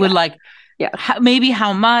 Exactly. I would like, maybe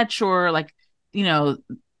how much, or like, you know,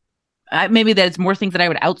 maybe there's more things that I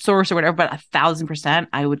would outsource or whatever, but 1,000%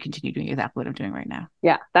 I would continue doing exactly what I'm doing right now.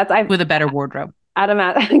 Yeah. With a better wardrobe.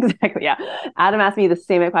 Exactly. Yeah. Adam asked me the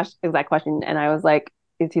same exact question. And I was like,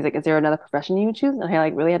 he's like, is there another profession you would choose? And I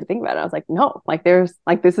like really had to think about it. I was like, no, like there's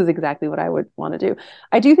like, this is exactly what I would want to do.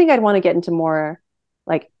 I do think I'd want to get into more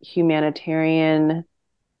like humanitarian.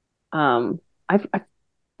 I've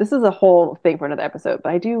this is a whole thing for another episode,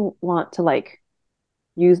 but I do want to like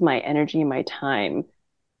use my energy, my time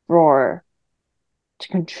to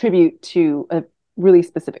contribute to a really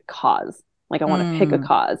specific cause. Like I want to pick a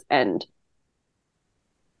cause, and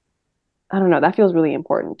I don't know, that feels really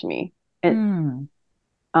important to me. And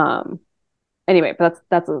anyway, but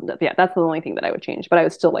that's the only thing that I would change. But I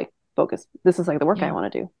would still like focus. This is like the work I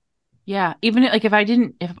want to do. Yeah, even like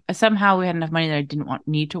if somehow we had enough money that I didn't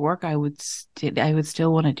need to work, I would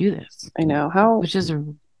still want to do this. I know which is a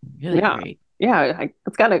really great. Yeah,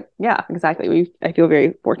 it's gotta. Yeah, exactly. I feel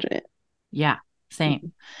very fortunate. Yeah,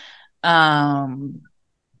 same.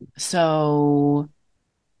 So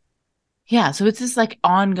yeah, so it's this like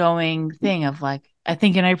ongoing thing of like, I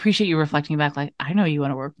think, and I appreciate you reflecting back. Like, I know you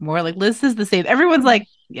want to work more. Like, Liz is the same. Everyone's like,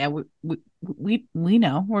 yeah, we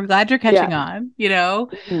know. We're glad you're catching on. You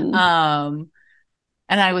know. And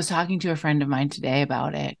I was talking to a friend of mine today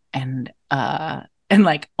about it, and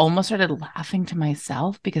like almost started laughing to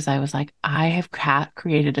myself because I was like, I have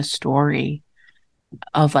created a story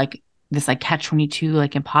of like this like catch-22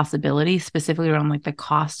 like impossibility, specifically around like the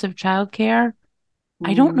cost of childcare.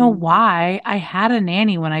 I don't know why I had a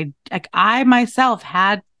nanny when I myself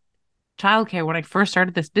had childcare when I first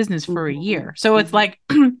started this business for a year. So it's like,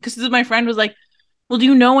 because my friend was like, well, do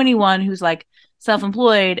you know anyone who's like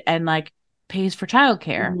self-employed and like pays for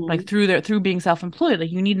childcare, like through being self-employed? Like,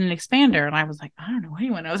 you need an expander. And I was like, I don't know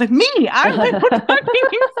anyone. I was like, me, I'm like,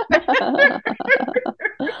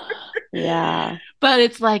 yeah. But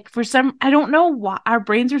it's like, for some, I don't know why our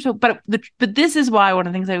brains are so, but this is why one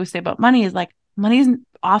of the things I always say about money is like, money isn't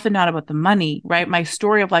often not about the money, right? My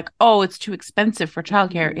story of like, oh, it's too expensive for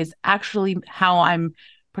childcare is actually how I'm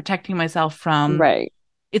protecting myself from. Right.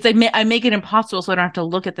 It's like I make it impossible so I don't have to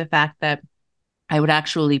look at the fact that I would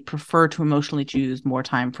actually prefer to emotionally choose more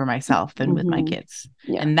time for myself than with my kids.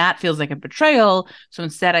 Yeah. And that feels like a betrayal. So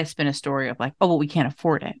instead I spin a story of like, oh, well, we can't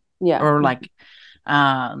afford it. Yeah. Or like,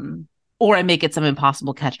 or I make it some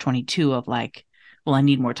impossible catch-22 of like, well, I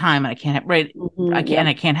need more time and I can't have, I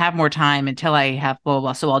can't have more time until I have blah, blah,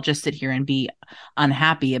 blah. So I'll just sit here and be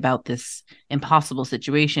unhappy about this impossible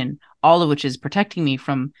situation, all of which is protecting me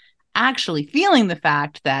from actually feeling the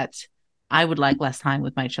fact that I would like less time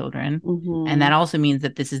with my children. And that also means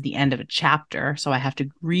that this is the end of a chapter. So I have to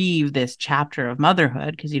grieve this chapter of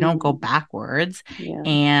motherhood because you don't go backwards. Yeah.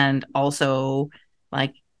 And also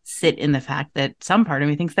like sit in the fact that some part of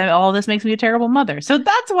me thinks that all this makes me a terrible mother. So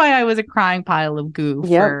that's why I was a crying pile of goo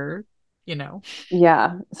for, you know.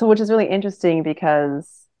 Yeah. So which is really interesting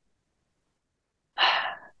because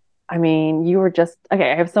I mean, you were just,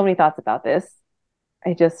 okay, I have so many thoughts about this.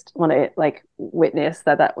 I just want to like witness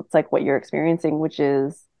that's like what you're experiencing, which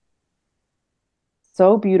is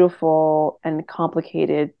so beautiful and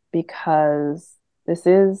complicated because this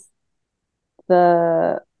is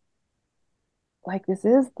the I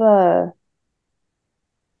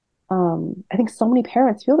think so many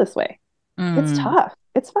parents feel this way. It's tough.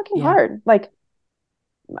 It's fucking hard. Like,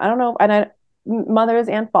 I don't know, and mothers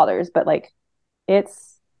and fathers, but like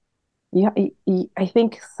it's I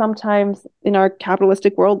think sometimes in our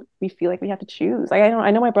capitalistic world, we feel like we have to choose. Like,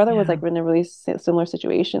 I know my brother was like in a really similar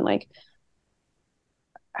situation. Like,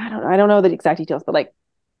 I don't know the exact details, but like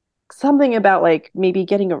something about like maybe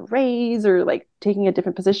getting a raise or like taking a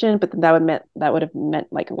different position, but then that would have meant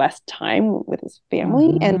like less time with his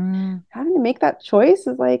family, and having to make that choice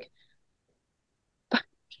is like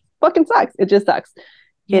fucking sucks. It just sucks.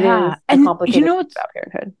 Yeah. It is and complicated, you know, what's about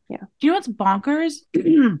parenthood. Yeah. Do you know what's bonkers?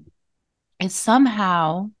 Is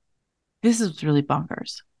somehow this is really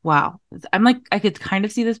bonkers. Wow. I'm like, I could kind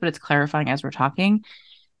of see this, but it's clarifying as we're talking.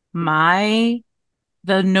 The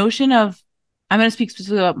notion of, I'm going to speak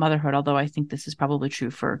specifically about motherhood, although I think this is probably true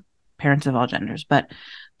for parents of all genders, but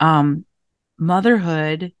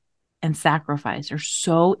motherhood and sacrifice are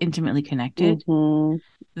so intimately connected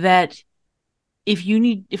that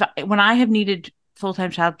when I have needed full-time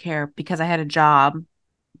childcare because I had a job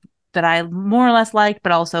that I more or less liked,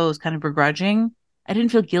 but also was kind of begrudging. I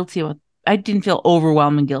didn't feel guilty about, I didn't feel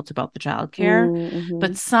overwhelming guilt about the childcare, Mm-hmm.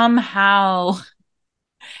 but somehow,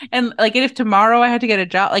 and like if tomorrow I had to get a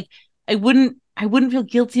job, like I wouldn't feel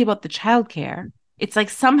guilty about the childcare. It's like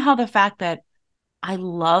somehow the fact that I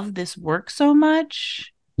love this work so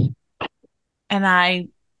much and I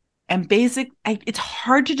am it's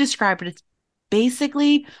hard to describe, but it's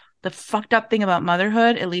basically the fucked up thing about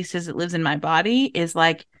motherhood, at least as it lives in my body, is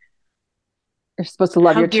like, You're supposed to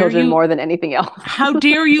love how your dare children you more than anything else. how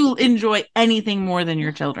dare you enjoy anything more than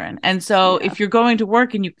your children? And so Yeah. if you're going to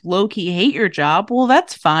work and you low-key hate your job, well,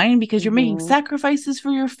 that's fine because you're making Mm-hmm. sacrifices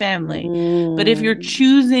for your family. But if you're Mm.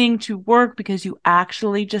 choosing to work because you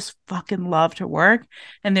actually just fucking love to work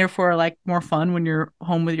and therefore like more fun when you're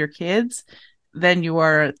home with your kids, then you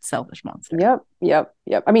are a selfish monster. Yep, yep,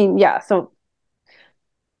 yep. I mean, yeah. So,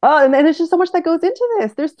 oh, and there's just so much that goes into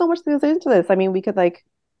this. There's so much that goes into this. I mean, we could like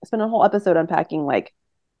spend a whole episode unpacking like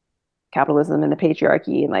capitalism and the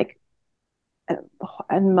patriarchy and like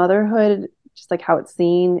and, motherhood, just like how it's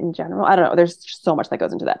seen in general. I don't know. There's just so much that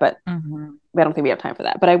goes into that, but Mm-hmm. I don't think we have time for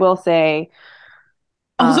that. But I will say,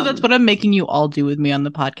 Also, that's what I'm making you all do with me on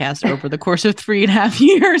the podcast over the course of 3.5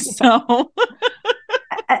 years. So,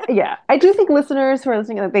 yeah, I do think listeners who are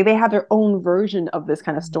listening, they have their own version of this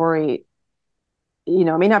kind of story. You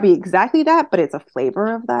know, it may not be exactly that, but it's a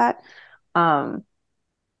flavor of that. Um,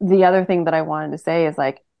 the other thing that I wanted to say is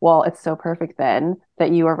like, well, it's so perfect then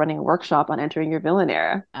that you are running a workshop on entering your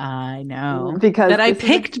villain I know because that I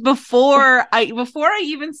picked before I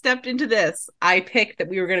even stepped into this. I picked that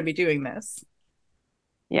we were going to be doing this.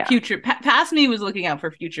 Yeah, future past me was looking out for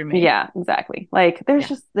future me. Yeah, exactly. Like there's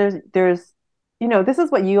just there's you know, this is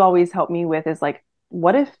what you always help me with is like,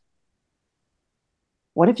 what if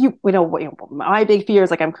my big fear is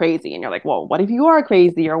like I'm crazy, and you're like, well, what if you are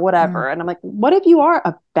crazy or whatever? And I'm like, what if you are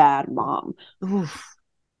a bad mom? Oof.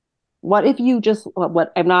 What if you just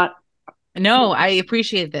what I'm not? No, I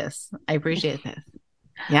appreciate this. I appreciate this.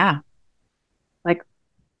 Yeah. Like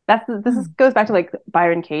this is goes back to like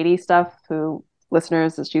Byron Katie stuff, who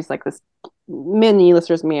listeners, she's like this, many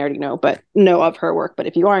listeners may already know, but know of her work. But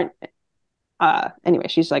if you aren't, anyway,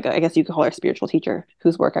 she's like I guess you could call her a spiritual teacher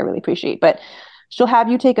whose work I really appreciate. But she'll have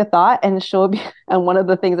you take a thought, and she'll be, and one of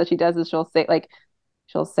the things that she does is she'll say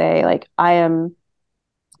like I am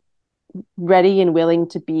ready and willing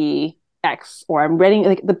to be X, or I'm ready,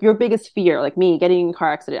 like your biggest fear, like me getting in a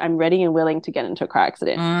car accident, I'm ready and willing to get into a car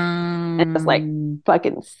accident, and just like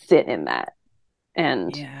fucking sit in that.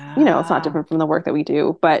 And you know, it's not different from the work that we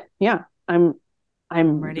do, but yeah, I'm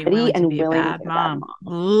ready and willing to be a bad mom.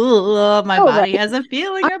 Ooh, my body has a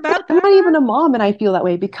feeling about I'm not even a mom, and I feel that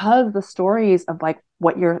way because the stories of like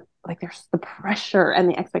what you're like, there's the pressure and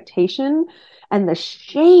the expectation and the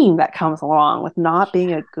shame that comes along with not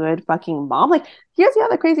being a good fucking mom. Like, here's the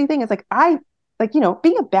other crazy thing is like, you know,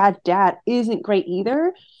 being a bad dad isn't great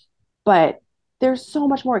either, but there's so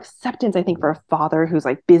much more acceptance, I think, for a father who's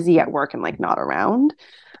like busy at work and like not around.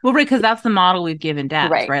 Well, right, because that's the model we've given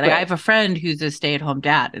dads, right? Like right. I have a friend who's a stay-at-home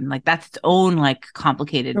dad, and like that's its own like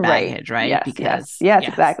complicated baggage, right? Yes, because yes,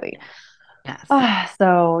 exactly. Yes.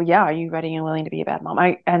 So yeah, are you ready and willing to be a bad mom?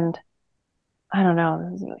 I don't know.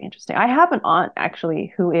 This is really interesting. I have an aunt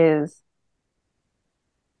actually who is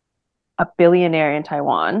a billionaire in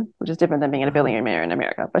Taiwan, which is different than being a billionaire in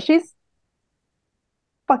America, but she's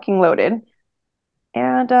fucking loaded.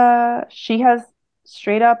 And she has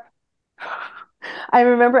straight up I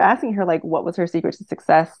remember asking her like what was her secret to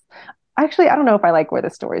success. Actually, I don't know if I like where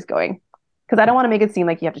this story's going because I don't want to make it seem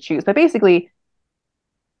like you have to choose. But basically,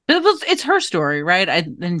 it's her story, right?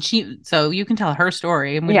 So you can tell her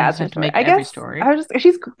story, and we don't have to make every story.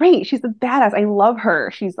 She's great. She's a badass. I love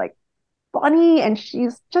her. She's like funny, and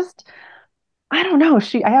she's just, I don't know.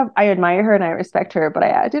 I admire her and I respect her. But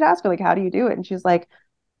I did ask her like, how do you do it? And she's like,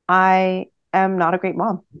 I am not a great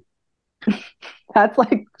mom. That's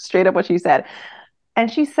like straight up what she said.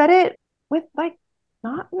 And she said it with like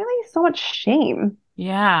not really so much shame.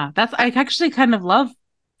 Yeah, I actually kind of love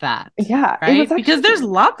that. Yeah, right. Because there's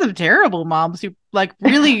lots of terrible moms who like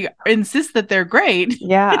really insist that they're great.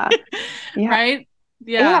 Yeah. Right.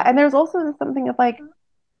 Yeah. And there's also something of like,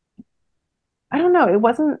 I don't know.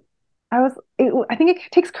 I think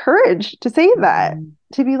it takes courage to say that,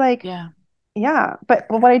 to be like, yeah. But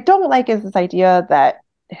what I don't like is this idea that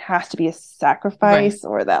it has to be a sacrifice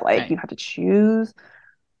or that like you have to choose.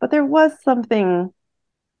 But there was something,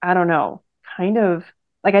 I don't know, kind of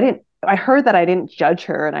like I heard that I didn't judge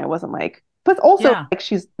her, and I wasn't like, but also like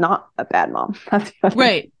she's not a bad mom. That's the other,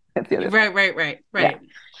 right. That's the other right.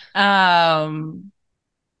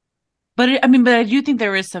 But I do think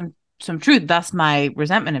there is some some truth. Thus my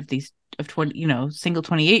resentment of these of 20, single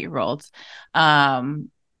 28-year-olds,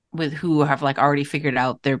 with who have like already figured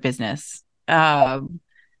out their business.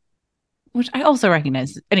 Which I also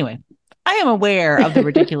recognize. Anyway, I am aware of the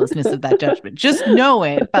ridiculousness of that judgment. Just know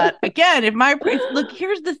it. But again, look,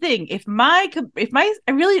 here's the thing: if my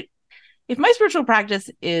spiritual practice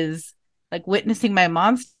is like witnessing my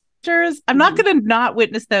monsters, I'm not going to not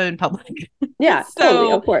witness them in public. Yeah, so,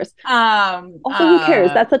 totally, of course. Also, who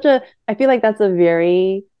cares? I feel like that's a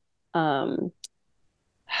very, not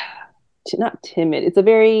timid. It's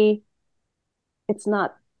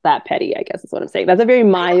not that petty, I guess is what I'm saying. That's a very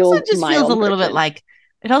mild. It just feels a little bit like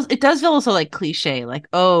it does feel also like cliche, like,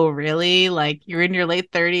 oh really, like you're in your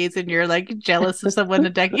late 30s and you're like jealous of someone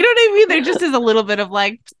a decade, you know what I mean? There just is a little bit of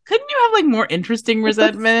like, couldn't you have like more interesting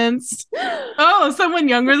resentments? Oh, someone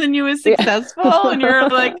younger than you is successful and you're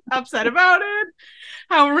like upset about it.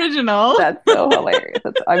 How original. That's so hilarious.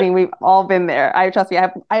 I mean, we've all been there. Trust me,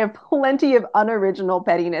 I have plenty of unoriginal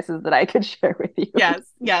pettinesses that I could share with you. Yes,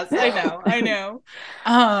 I know.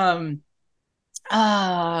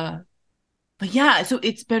 But yeah, so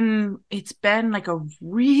it's been like a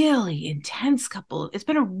really intense couple of days,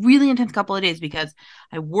 because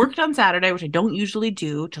I worked on Saturday, which I don't usually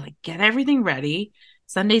do, to like get everything ready.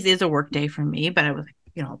 Sundays is a work day for me, but I was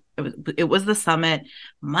it was the summit.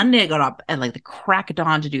 Monday I got up at like the crack of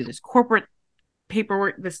dawn to do this corporate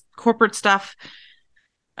paperwork, this corporate stuff.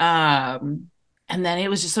 And then it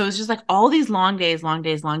was just like all these long days,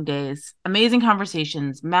 amazing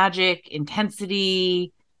conversations, magic,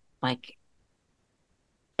 intensity, like.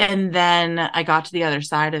 And then I got to the other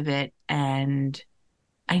side of it, and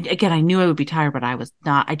I knew I would be tired, but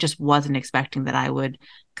I just wasn't expecting that I would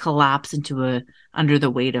collapse under the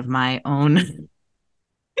weight of my own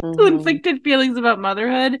inflicted feelings about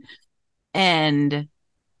motherhood, and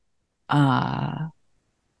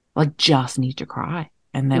like just need to cry.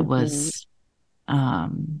 And that was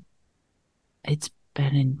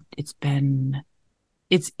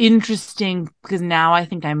it's interesting, because now I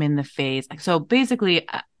think I'm in the phase. So basically,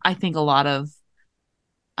 I think a lot of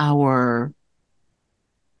our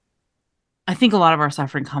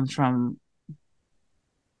suffering comes from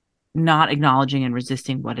not acknowledging and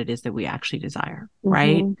resisting what it is that we actually desire,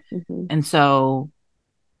 right? And so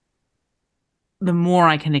the more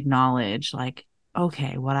I can acknowledge, like,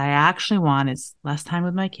 okay, what I actually want is less time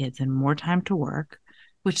with my kids and more time to work,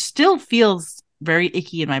 which still feels very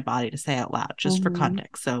icky in my body to say out loud, just for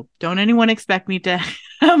context. So don't anyone expect me to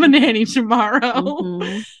have a nanny tomorrow.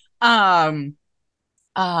 And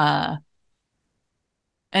now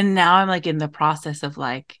I'm like in the process of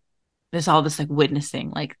like all this like witnessing.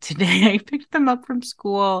 Like today I picked them up from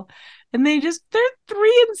school and they're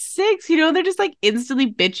 3 and 6, they're just like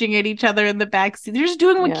instantly bitching at each other in the backseat. They're just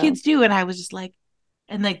doing what kids do. And I was just like,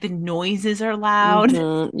 and like the noises are loud.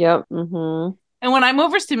 Yep. And when I'm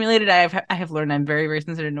overstimulated, I have learned I'm very, very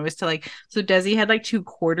sensitive to noise. To like, so Desi had like 2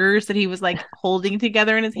 quarters that he was like holding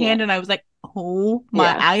together in his hand, and I was like, oh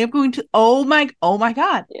my, I am going to, oh my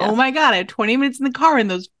God, oh my God, I have 20 minutes in the car and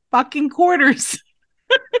those fucking quarters,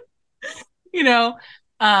 and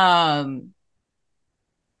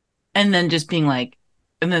then just being like,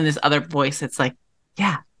 and then this other voice that's like,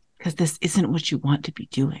 yeah, because this isn't what you want to be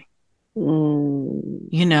doing.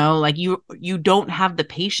 Like you don't have the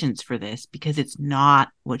patience for this because it's not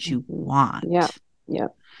what you want. Yeah.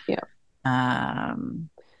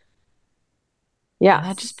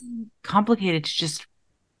 That just complicated to just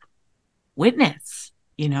witness,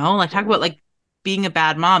 like talk about like being a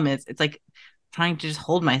bad mom. It's like trying to just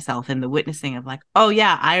hold myself in the witnessing of like, oh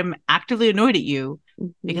yeah, I'm actively annoyed at you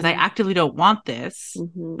because I actively don't want this,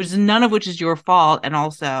 which is none of which is your fault. And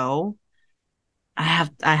also I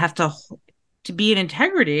have to be in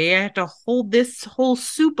integrity. I have to hold this whole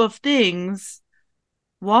soup of things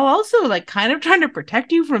while also like kind of trying to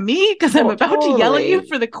protect you from me because I'm about to yell at you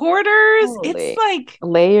for the quarters. It's like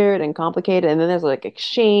layered and complicated. And then there's like a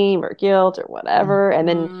shame or guilt or whatever. And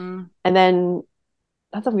then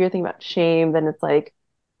that's a weird thing about shame. Then it's like,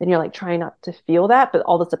 then you're like trying not to feel that, but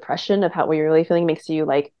all the suppression of what you're really feeling makes you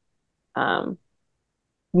like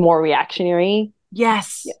more reactionary.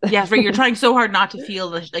 Yes, right. You're trying so hard not to feel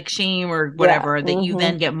the like shame or whatever that you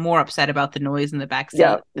then get more upset about the noise in the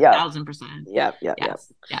backseat. 1,000%.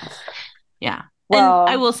 Yeah. Well, and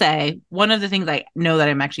I will say one of the things I know that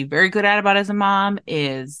I'm actually very good at about as a mom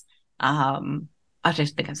is, I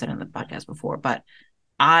just think I've said it on the podcast before, but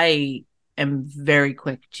I am very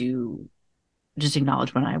quick to just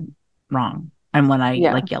acknowledge when I'm wrong and when I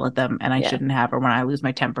like yell at them and I shouldn't have, or when I lose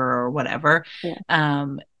my temper or whatever.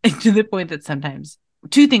 To the point that sometimes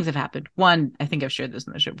 2 things have happened. One, I think I've shared this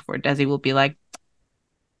on the show before. Desi will be like,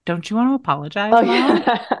 don't you want to apologize, Oh Mom?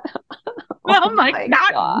 yeah. And Oh I'm like, my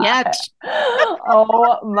not yet. God.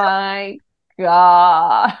 Oh my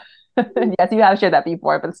God. Yes, you have shared that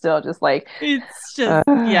before, but still just like, It's just,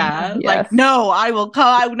 yeah, like, yes. no, I will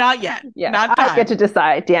call. Not yet. Yes, Not I get to time.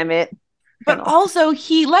 decide, damn it. But also,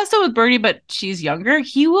 he less so with Birdie, but she's younger.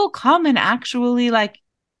 He will come and actually like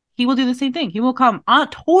he will do the same thing. He will come on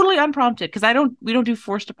totally unprompted because we don't do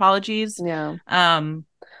forced apologies. Yeah. Um,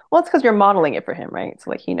 Well, it's because you're modeling it for him, right? So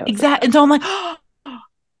like he knows exactly. And so I'm like, oh,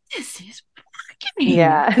 this is working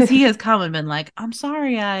Yeah. because he has come and been like, I'm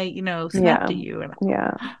sorry, I snapped Yeah. at you, and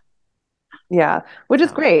Yeah. Yeah. Which is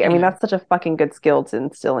so great. I mean, anyway, that's such a fucking good skill to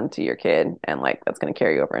instill into your kid, and like that's going to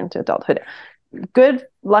carry over into adulthood. Good,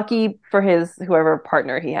 lucky for his whoever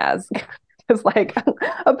partner he has. Because like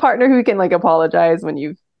a partner who can like apologize when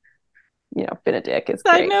you've, been a dick is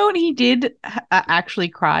side great. note, he did actually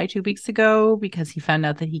cry 2 weeks ago because he found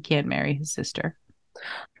out that he can't marry his sister.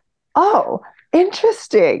 Oh,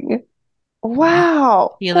 interesting. Yeah.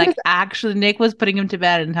 Wow. He That is, like actually Nick was putting him to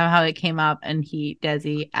bed and somehow it came up and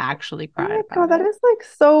Desi actually oh cried my God, about that it. is like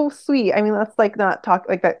so sweet. I mean, that's like not talk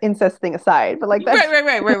like that incest thing aside, but like that's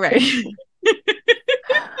Right.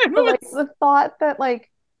 but like the thought that like,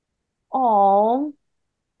 oh,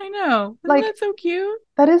 I know. Isn't like that so cute?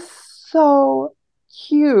 that is so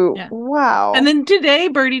cute. Yeah. And Wow. then today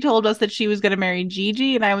Birdie told us that she was going to marry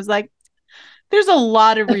Gigi and I was like, there's a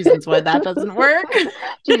lot of reasons why that doesn't work.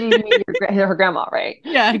 Gigi, you mean her grandma, right?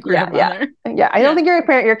 Yeah, Yeah, yeah. grandmother. Yeah. I don't Yeah.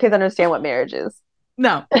 think your kids understand what marriage is.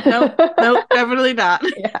 No, no, definitely not.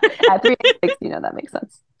 Yeah. At 3 and 6, that makes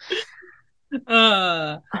sense.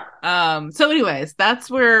 uh so anyways, that's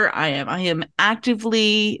where I am. I am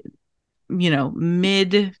actively,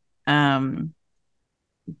 mid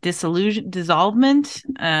dissolvement,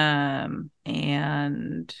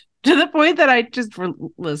 and to the point that I just, for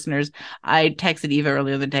listeners, I texted Eva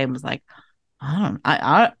earlier the day and was like,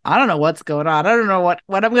 I don't know what's going on. I don't know what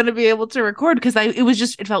I'm going to be able to record because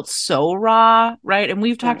it felt so raw, right? And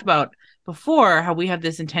we've talked about before how we have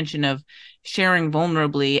this intention of sharing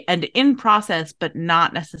vulnerably and in process, but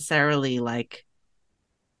not necessarily like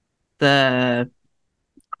the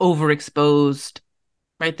overexposed,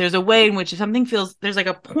 right? There's a way in which there's like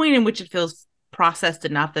a point in which it feels processed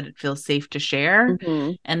enough that it feels safe to share.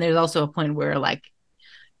 Mm-hmm. And there's also a point where like,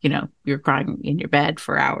 you're crying in your bed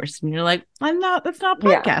for hours and you're like, that's not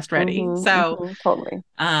Yeah. podcast ready. Mm-hmm, So, mm-hmm, totally.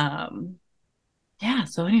 yeah.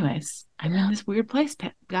 So anyways, I'm in this weird place,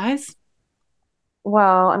 guys.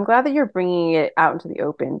 Well, I'm glad that you're bringing it out into the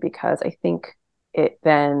open because I think it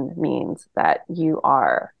then means that you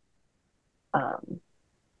are um,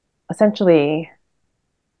 essentially,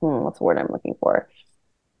 what's the word I'm looking for?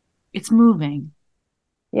 It's moving.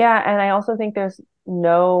 Yeah, and I also think there's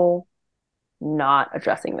no not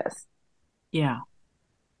addressing this. Yeah.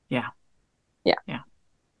 Yeah. Yeah, Yeah.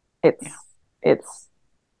 it's Yeah. it's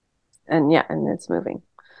and it's moving.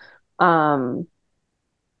 Um,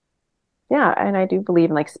 yeah, and I do believe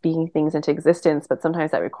in like speaking things into existence, but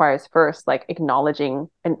sometimes that requires first like acknowledging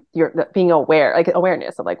and you're being aware, like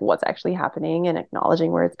awareness of like what's actually happening and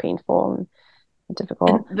acknowledging where it's painful and And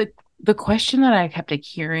difficult. the question that I kept like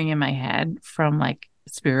hearing in my head from like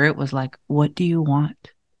spirit was like, what do you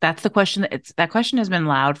want? That's the question that question has been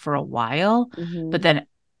loud for a while, but Mm-hmm. then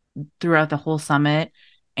throughout the whole summit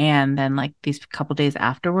and then like these couple days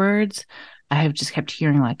afterwards, I have just kept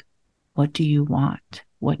hearing like, what do you want?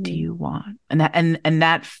 What do you want? And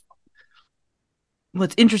that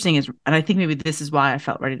what's interesting is, and I think maybe this is why I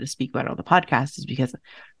felt ready to speak about it on the podcast, is because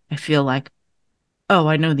I feel like, oh,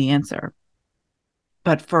 I know the answer.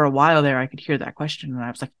 But for a while there, I could hear that question. And I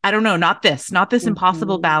was like, I don't know, not this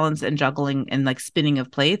impossible Mm-hmm. balance and juggling and like spinning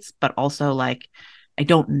of plates, but also like, I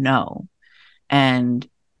don't know. And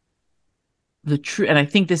and I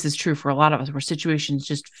think this is true for a lot of us where situations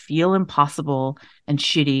just feel impossible and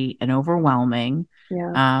shitty and overwhelming.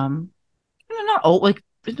 Yeah. Not all like,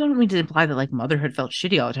 I don't mean to imply that like motherhood felt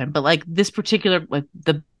shitty all the time, but like this particular, like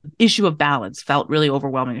the issue of balance felt really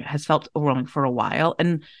overwhelming. It has felt overwhelming for a while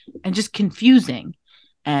and just confusing.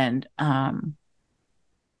 And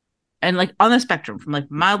like on the spectrum from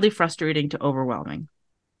like mildly frustrating to overwhelming.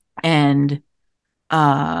 And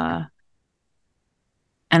uh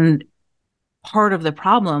and part of the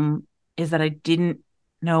problem is that I didn't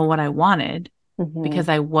know what I wanted Mm-hmm. because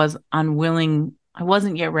I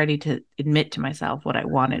wasn't yet ready to admit to myself what I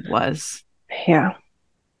wanted was Yeah.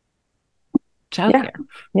 Yeah. childcare.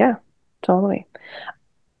 Yeah. Totally.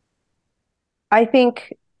 I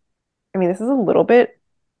think, I mean, this is a little bit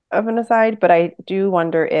of an aside, but I do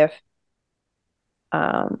wonder if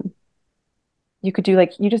um you could do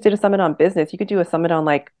like you just did a summit on business. You could do a summit on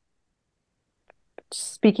like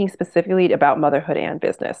speaking specifically about motherhood and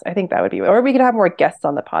business. I think that would be, or we could have more guests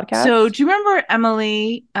on the So podcast. do you remember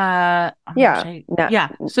Emily? Oh my gosh, Yeah. Not, yeah.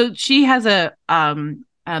 So she has a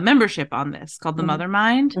membership on this called the mm-hmm. Mother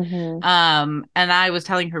Mind. Mm-hmm. And I was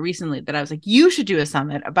telling her recently that I was like, you should do a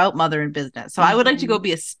summit about mother and business. So I would like to go Mm-hmm.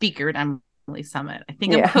 be a speaker at Emily Summit. I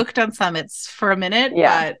think I'm Yeah. cooked on summits for a minute,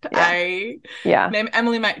 Yeah. but Yeah. Yeah.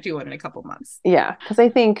 Emily might do one in a couple months. Yeah. Because I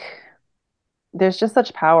think there's just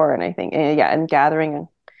such power, and I think, yeah, and gathering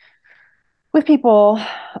with people,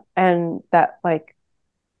 and that like,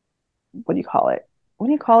 what do you call it? What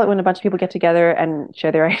do you call it when a bunch of people get together and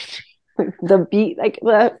share their ideas? The beat, like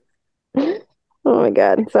the. Oh my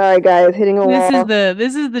God. Sorry, guys, hitting a wall.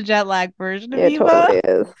 This is the jet lag version of It Eva. totally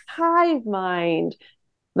is. Hive mind.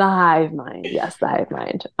 The hive mind. Yes, the hive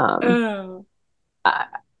mind. Oh. Uh,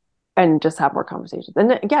 and just have more conversations.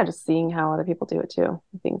 And yeah, just seeing how other people do it too.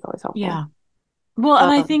 I think is always helpful. Yeah. Well,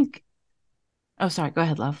 and I Um, think, oh, sorry, go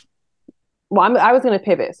ahead, love. well, I was going to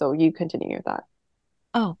pivot, so you continue your thought.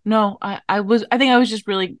 Oh, no, I think I was just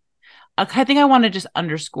really, I think I want to just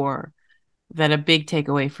underscore that a big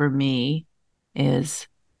takeaway for me is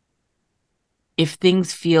if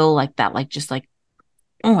things feel like that, like just like,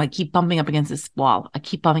 oh, I keep bumping up against this wall. I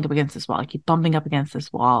keep bumping up against this wall. I keep bumping up against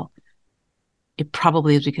this wall. It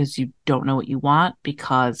probably is because you don't know what you want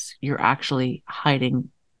because you're actually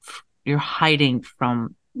you're hiding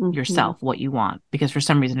from Mm-hmm. yourself what you want because for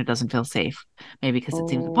some reason it doesn't feel safe. Maybe because it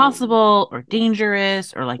seems Oh, impossible or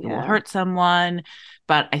dangerous or like it will yeah. hurt someone.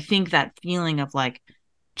 But I think that feeling of like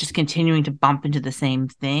just continuing to bump into the same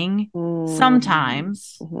thing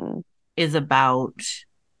sometimes Mm-hmm. is about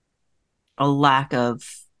a lack of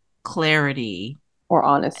clarity Or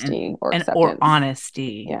and honesty or or acceptance.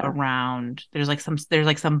 honesty Yeah. around there's like some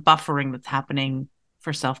buffering that's happening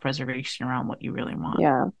for self-preservation around what you really want.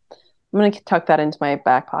 Yeah. I'm going to tuck that into my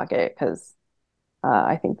back pocket because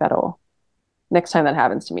I think that'll next time that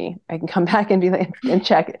happens to me, I can come back and be like and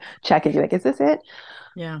check and be like, is this it?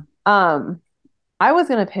 Yeah. Um, I was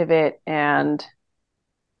gonna pivot and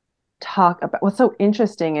talk about what's so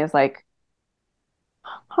interesting is like,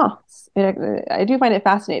 huh, I do find it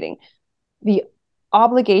fascinating. The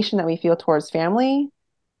obligation that we feel towards family,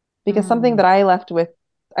 because something Mm, that I left with,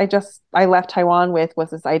 I left Taiwan with was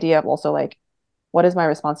this idea of also like, what is my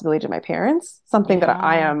responsibility to my parents? Something that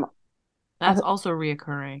I yeah. am That's also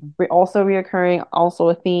reoccurring. also reoccurring, also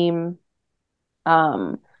a theme.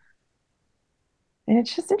 Um, And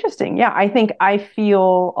it's just interesting. Yeah, I think I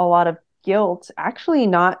feel a lot of guilt, actually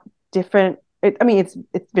not different. I mean, it's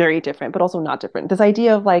very different, but also not different. This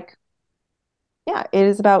idea of like, yeah, it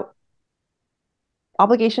is about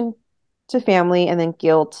obligation to family and then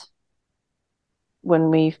guilt when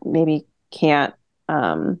we maybe can't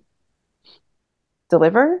um,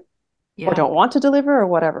 deliver or Yeah. don't want to deliver or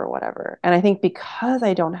whatever, whatever. And I think because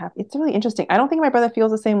I don't have, it's really interesting. I don't think my brother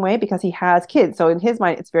feels the same way because he has kids. So in his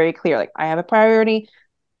mind, it's very clear. Like I have a priority.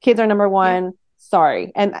 Kids are number Yep. one.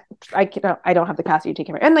 Sorry. And I don't have the capacity to take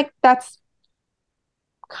care of it. And like, that's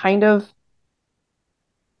kind of,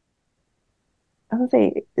 I would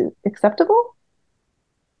say acceptable.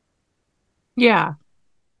 Yeah.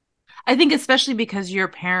 I think especially because your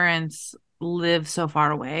parents live so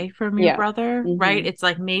far away from your Yeah. brother, right? Mm-hmm. It's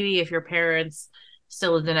like maybe if your parents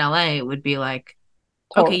still lived in LA, it would be like,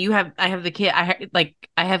 okay, Totally. I have the kid,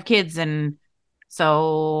 I have kids and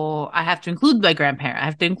so I have to include my grandparent. I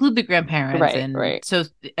have to include the grandparents. Right. And Right. so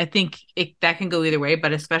I think that can go either way,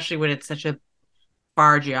 but especially when it's such a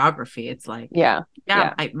far geography, it's like, Yeah.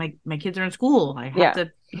 yeah, Yeah. my kids are in school. I have Yeah.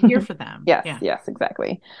 to be here for them. Yes. Yeah. Yes.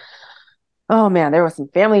 Exactly. Oh man, there was some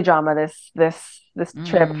family drama this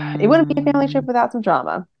trip. It wouldn't be a family trip Mm, without some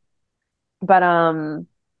drama. But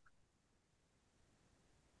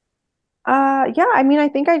yeah, I mean, I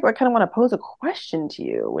think I kind of want to pose a question to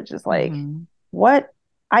you, which is like, hmm what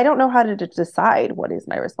I don't know how to decide what is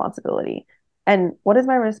my responsibility and what is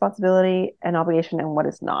my responsibility and obligation and what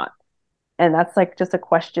is not. And that's like just a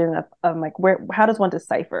question of like how does one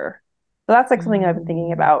decipher? So that's like something I've been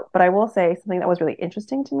thinking mm, about. But I will say something that was really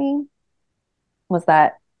interesting to me was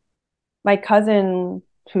that my cousin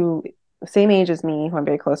who same age as me, who I'm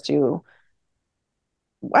very close to,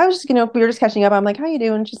 I was just, we were just catching up. I'm like, how you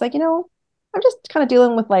doing? She's like, I'm just kind of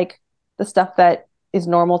dealing with like the stuff that is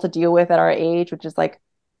normal to deal with at our age,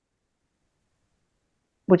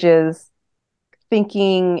 which is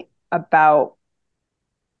thinking about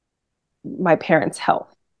my parents'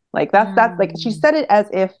 health. Like that's like she mm, said it as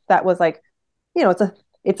if that was like,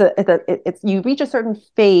 it's you reach a certain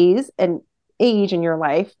phase and age in your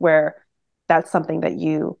life where that's something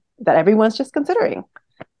that everyone's just considering.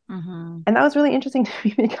 hmm And that was really interesting to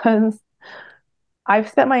me because I've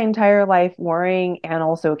spent my entire life worrying and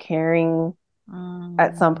also caring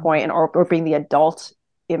at some point, and or being the adult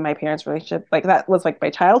in my parents' relationship. Like that was like my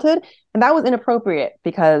childhood, and that was inappropriate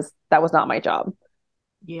because that was not my job.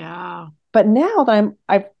 Yeah. But now that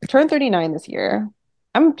I've turned 39 this year,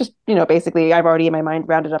 I'm just, basically I've already in my mind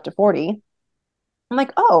rounded up to 40. I'm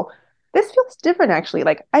like, oh, this feels different actually.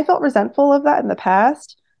 Like I felt resentful of that in the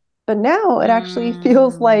past, but now it actually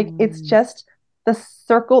feels like it's Mm. just the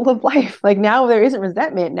circle of life. Like now there isn't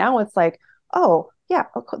resentment. Now it's like, oh, yeah,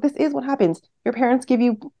 this is what happens. Your parents give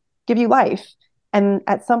you life. And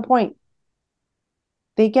at some point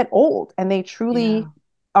they get old and they Yeah. truly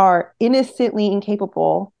are innocently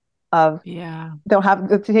incapable of Yeah. they'll have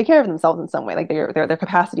to take care of themselves in some way. Like their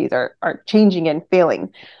capacities are changing and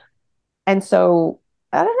failing. And so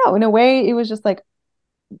I don't know, in a way it was just like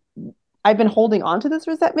I've been holding on to this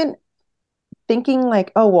resentment, thinking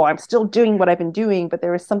like, oh, well, I'm still doing what I've been doing. But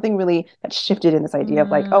there was something really that shifted in this idea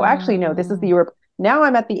of like, oh, actually, no, this is Mm. now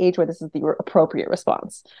I'm at the age where this is the appropriate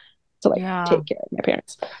response to like Yeah. take care of my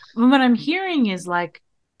parents. What I'm hearing is like,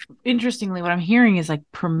 interestingly, what I'm hearing is like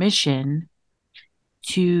permission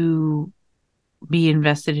to be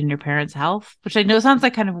invested in your parents' health, which I know sounds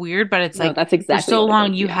like kind of weird, but it's No, like that's for exactly so what it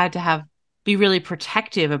long is. you Yeah, had to be really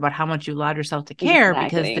protective about how much you allowed yourself to care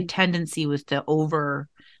because the exactly. tendency was to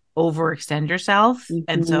overextend yourself.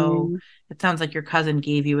 And so Mm-hmm. it sounds like your cousin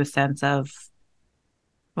gave you a sense of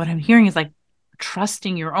what I'm hearing is like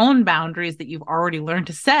trusting your own boundaries that you've already learned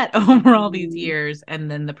to set over all these Mm-hmm. years, and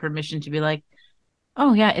then the permission to be like,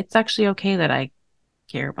 oh yeah, it's actually okay that I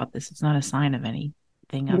care about this. It's not a sign of anything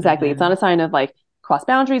other Exactly. It's not a than sign of like cross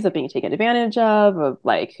boundaries, of being taken advantage of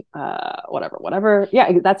like whatever.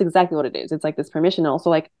 Yeah, that's exactly what it is. It's like this permission. And also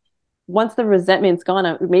like once the resentment's gone,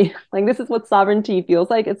 I mean, like this is what sovereignty feels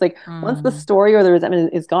like. It's like once the mm, story or the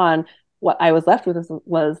resentment is gone, what I was left with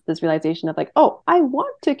was this realization of like, oh, I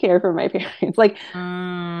want to care for my parents. Like,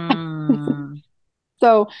 mm.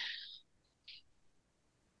 so,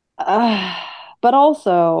 uh, but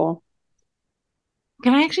also,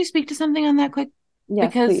 Can I actually speak to something on that quick? yes,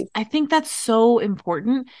 Because please. I think that's so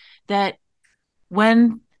important that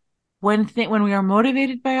when when we are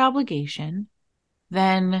motivated by obligation,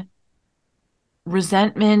 then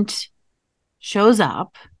resentment shows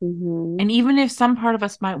up. Mm-hmm. And even if some part of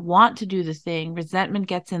us might want to do the thing, resentment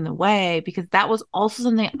gets in the way because that was also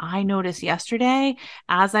something I noticed yesterday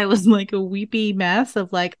as I was like a weepy mess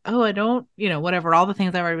of like, oh, I don't, whatever, all the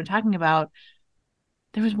things I've already been talking about.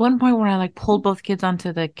 There was one point where I like pulled both kids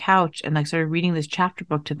onto the couch and like started reading this chapter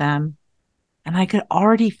book to them. And I could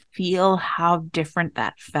already feel how different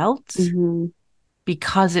that felt Mm-hmm.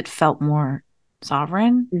 because it felt more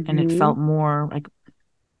sovereign and it Mm-hmm. felt more like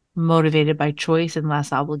motivated by choice and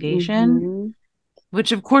less obligation, Mm-hmm.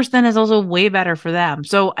 which of course then is also way better for them.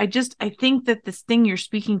 So I think that this thing you're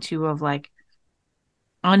speaking to of like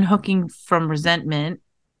unhooking from resentment,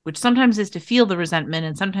 which sometimes is to feel the resentment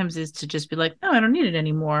and sometimes is to just be like, no, I don't need it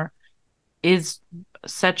anymore, is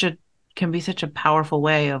such a can be such a powerful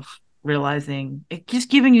way of realizing it, just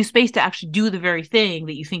giving you space to actually do the very thing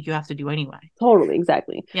that you think you have to do anyway. Totally,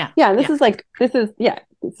 exactly. Yeah. Yeah, and Yeah.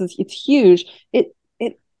 it's huge. It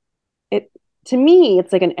it to me,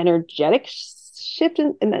 it's like an energetic shift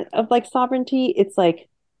of like sovereignty. It's like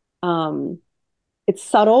um it's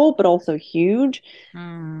subtle but also huge.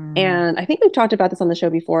 Mm. And I think we've talked about this on the show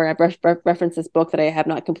before. I've referenced this book that I have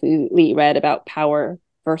not completely read about power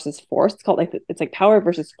versus force. It's called like it's like power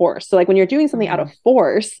versus force. So like when you're doing something out of Mm.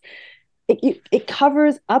 force, it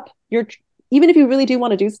covers up your, even if you really do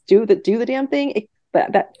want to do the damn thing,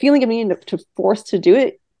 that feeling of needing to force to do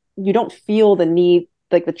it, you don't feel the need,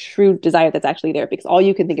 like the true desire that's actually there, because all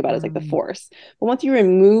you can think about is like the Mm. force. But once you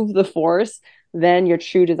remove the force, then your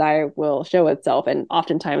true desire will show itself, and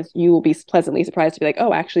oftentimes you will be pleasantly surprised to be like,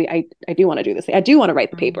 oh, actually, I do want to do this thing. I do want to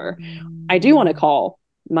write the paper. I do want to Mm. call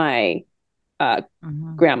my uh,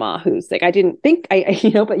 Mm. grandma who's like, I didn't think but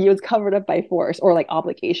it was covered up by force or like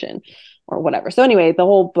obligation or whatever. So anyway, the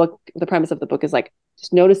whole book, the premise of the book is like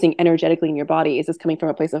just noticing energetically in your body, is this coming from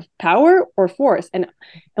a place of power or force? And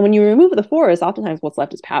when you remove the force, oftentimes what's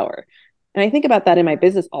left is power. And I think about that in my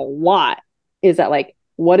business a lot, is that like,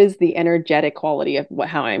 what is the energetic quality of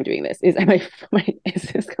how I'm doing this? Is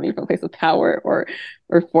this coming from a place of power or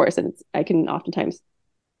force? And I can oftentimes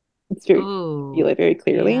feel Oh, it very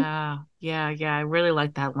clearly. yeah. Yeah, yeah. I really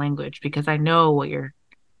like that language because I know what you're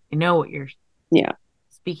Yeah.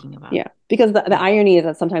 speaking about. Yeah, because the Yeah. irony is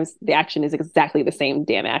that sometimes the action is exactly the same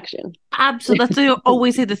damn action. Absolutely. That's why I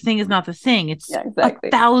always say the thing is not the thing. It's Yeah, exactly.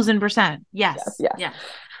 1,000%. Yes, Yes. yes. Yes.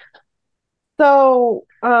 So,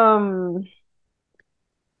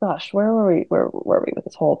 gosh, where were we? Where were we with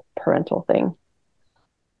this whole parental thing?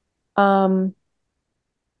 Um,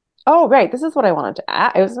 oh, right. This is what I wanted to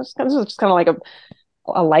add. This was just kind of like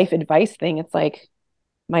a life advice thing. It's like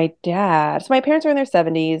my dad, so my parents are in their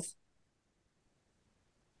 70s.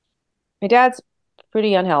 My dad's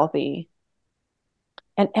pretty unhealthy.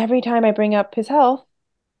 And every time I bring up his health,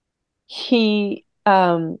 he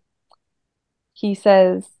he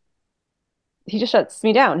says he just shuts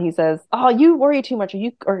me down. He says, "Oh, you worry too much,"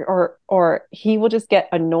 or or he will just get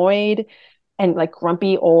annoyed and like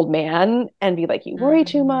grumpy old man and be like, "You worry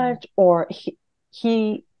too Mm, much," or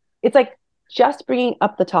he it's like just bringing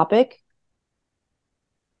up the topic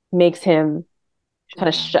makes him shut kind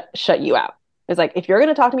of down. shut you out. It's like if you're going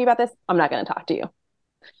to talk to me about this, I'm not going to talk to you.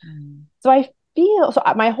 Mm, So I feel so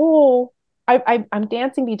my whole I'm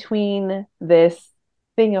dancing between this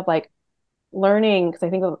thing of like learning because I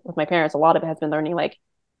think with my parents a lot of it has been learning like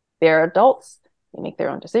they're adults, they make their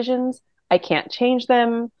own decisions. I can't change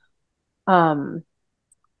them. Um,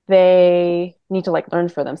 they need to like learn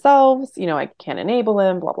for themselves. You know, I can't enable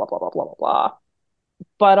them. Blah blah blah blah blah blah blah.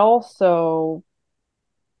 But also,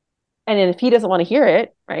 and then if he doesn't want to hear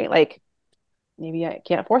it, right? Like maybe I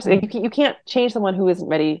can't force it. right. You can't change someone who isn't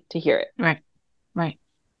ready to hear it. Right. Right.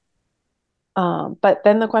 But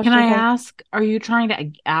then the Can question I comes ask, are you trying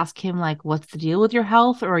to ask him like what's the deal with your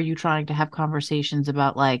health, or are you trying to have conversations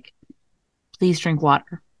about like please drink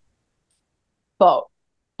water? both,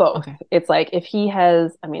 both. Okay. It's like if he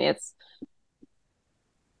has, I mean, it's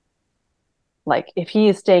like if he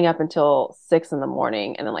is staying up until 6 in the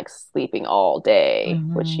morning and then like sleeping all day,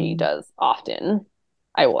 which he Hmm. does often,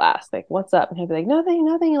 I will ask like, "What's up?" And he'll be like, "Nothing,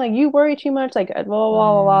 nothing." Like you worry too much. Like blah blah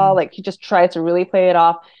blah blah. Blah. Mm, Like he just tries to really play it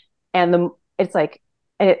off, and the it's like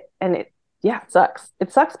and it yeah it sucks.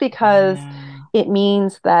 It sucks because yeah. it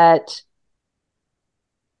means that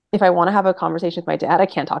if I want to have a conversation with my dad, I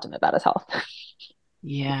can't talk to him about his health,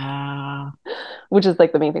 Yeah. which is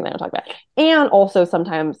like the main thing that I'm talking about. And also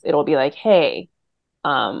sometimes it'll be like, "Hey,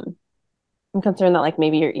 um, I'm concerned that like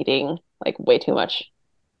maybe you're eating like way too much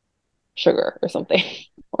sugar or something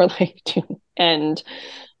or like too and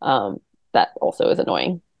um that also is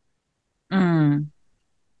annoying." Mm.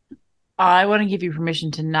 I want to give you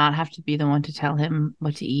permission to not have to be the one to tell him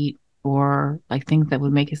what to eat or like things that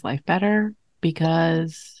would make his life better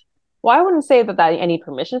because, Well, I wouldn't say that I need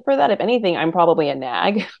permission for that. If anything, I'm probably a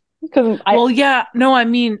nag because I well, yeah, no, I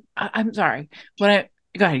mean, I'm sorry. When I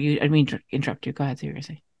go ahead, I mean to interrupt you. Go ahead, say what you're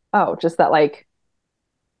saying. oh just that like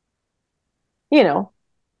you know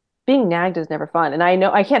being nagged is never fun and I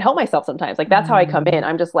know I can't help myself sometimes like that's how I come in. Mm.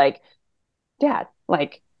 I'm just like dad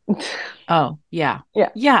like Oh, yeah. yeah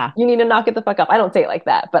Yeah. you need to knock it the fuck up. I don't say it like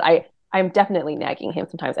that but I'm definitely nagging him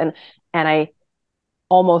sometimes and I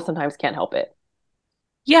almost sometimes can't help it.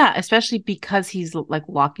 Yeah, especially because he's like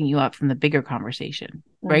locking you up from the bigger conversation,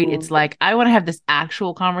 right? It's Hmm. like, I want to have this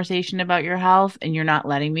actual conversation about your health and you're not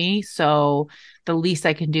letting me. So the least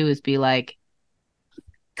I can do is be like,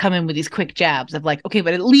 come in with these quick jabs of like, okay,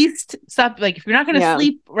 but at least stop. Like, if you're not going to Yeah.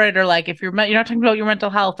 sleep right, or like if you're not talking about your mental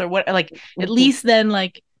health or what, like at Hmm. least then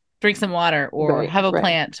like drink some water or Right, have a right,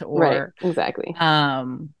 plant right. or Exactly.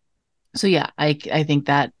 um. So yeah, I think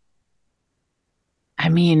that I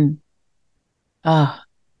mean, uh,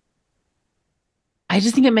 I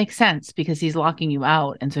just think it makes sense because he's locking you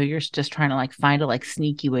out, and so you're just trying to like find a like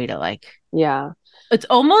sneaky way to like. Yeah. It's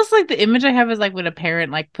almost like the image I have is like when a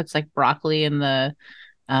parent like puts like broccoli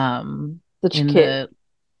um The in kid.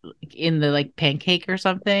 the like pancake or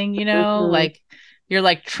something, Hmm. like you're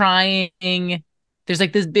like trying, there's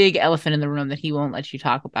like this big elephant in the room that he won't let you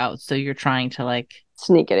talk about. So you're trying to like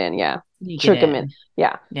Sneak it in. Yeah. sneak it Trick him in. in.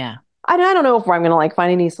 Yeah. Yeah. I don't know if I'm gonna like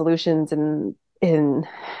find any solutions in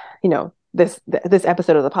this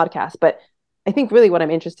episode of the podcast, but I think really what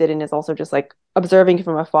I'm interested in is also just like observing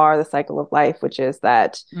from afar the cycle of life, which is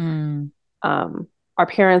that Mm, um, our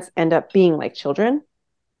parents end up being like children,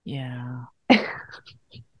 yeah.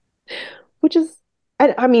 which is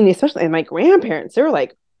I mean, especially my grandparents, they're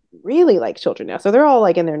like really like children now. So they're all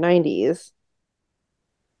like in their 90s.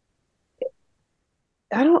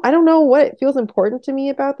 I don't know what feels important to me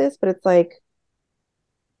about this, but it's like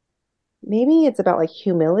maybe it's about like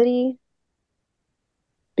humility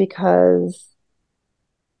because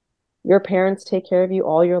your parents take care of you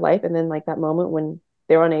all your life and then like that moment when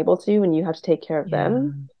they're unable to and you have to take care of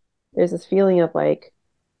them, Yeah. there's this feeling of like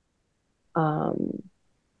um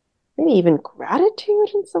maybe even gratitude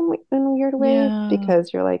in in a weird way Yeah.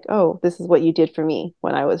 because you're like, oh, this is what you did for me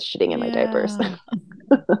when I was shitting in my diapers. Yeah.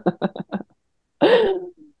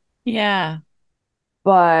 Yeah.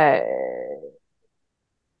 But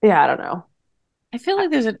yeah, I don't know. I feel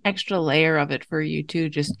like there's an extra layer of it for you too.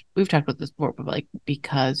 Just we've talked about this before, but like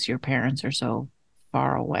because your parents are so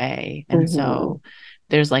far away. And Hmm. so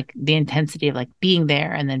there's like the intensity of like being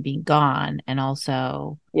there and then being gone. And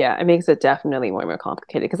also, Yeah, it makes it definitely more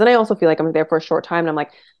complicated because then I also feel like I'm there for a short time and I'm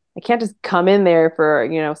like, I can't just come in there for,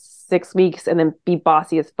 6 weeks and then be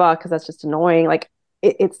bossy as fuck because that's just annoying. Like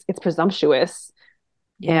it's presumptuous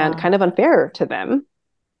and yeah. kind of unfair to them.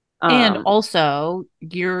 And Um, also,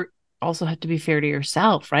 you're also have to be fair to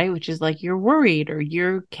yourself, right? Which is like you're worried or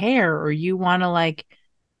you care or you want to like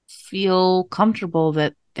feel comfortable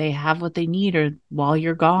that they have what they need or while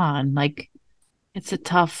you're gone. Like it's a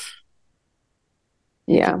tough,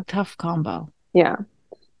 it's a yeah, tough combo. yeah,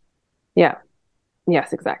 yeah,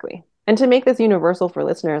 yes, exactly. And to make this universal for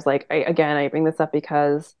listeners, like I bring this up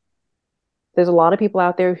because there's a lot of people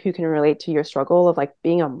out there who can relate to your struggle of like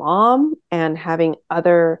being a mom and having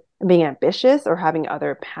other being ambitious or having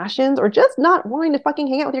other passions or just not wanting to fucking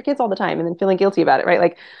hang out with your kids all the time and then feeling guilty about it, right?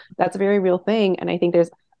 Like that's a very real thing. And I think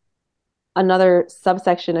there's another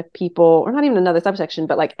subsection of people, or not even another subsection,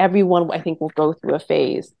 but like everyone I think will go through a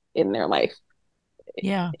phase in their life.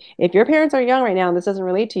 Yeah. If your parents are young right now and this doesn't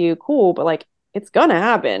relate to you, cool, but like it's gonna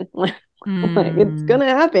happen. Like it's Mm, gonna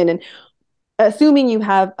happen. And assuming you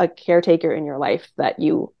have a caretaker in your life that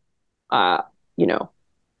uh, you know,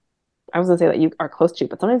 I was gonna say that you are close to,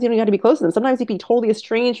 but sometimes you don't have to be close to them. Sometimes you can be totally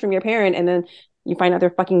estranged from your parent, and then you find out they're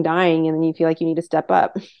fucking dying, and then you feel like you need to step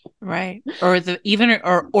up. right. Or the even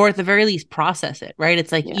or at the very least process it, right?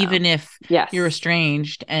 It's like Yeah. even if you're Yes.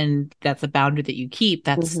 estranged and that's a boundary that you keep,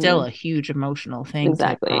 that's still Hmm. a huge emotional thing to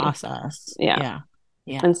Exactly. process. Yeah. Yeah.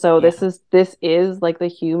 Yeah. And so Yeah. this is like the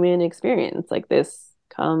human experience. Like this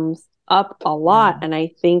comes up a lot, Yeah. and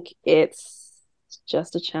I think it's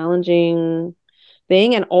just a challenging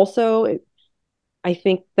thing. And also, I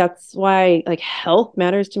think that's why like health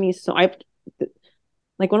matters to me. So I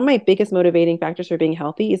like one of my biggest motivating factors for being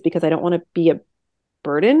healthy is because I don't want to be a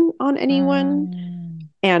burden on anyone. Mm,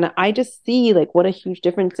 And I just see like what a huge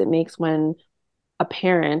difference it makes when a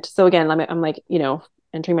parent. So again, I'm like,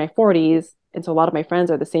 entering my 40s. And so a lot of my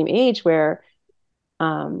friends are the same age where,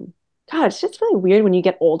 um, God, it's just really weird when you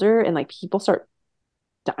get older and like people start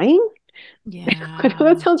dying. I know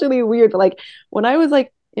that yeah. sounds really weird, but like when I was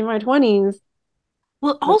like in my 20s,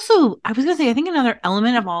 Well, also, I was gonna say, I think another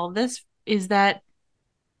element of all of this is that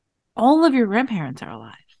all of your grandparents are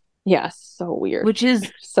alive, yeah, so weird. which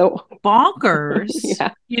is So bonkers.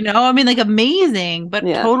 yeah, I mean, like amazing, but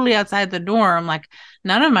yeah. totally outside the norm. Like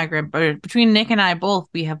none of my grandpa between Nick and I both,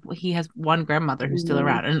 he has one grandmother who's still Mhm.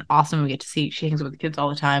 around and awesome. We get to see she hangs with the kids all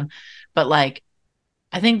the time. But like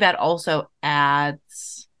I think that also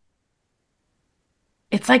adds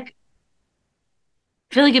it's like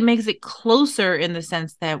I feel like it makes it closer in the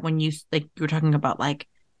sense that when you like you were talking about like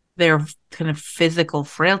their kind of physical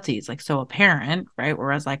frailties, like so apparent, right?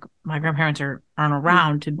 Whereas like my grandparents aren't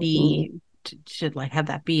around to be Mhm. to like have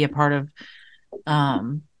that be a part of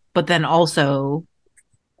but then also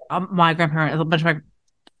my grandparents a bunch of my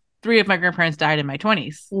three of my grandparents died in my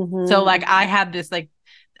 20s. So like Mhm. I had this like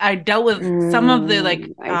I dealt with some of the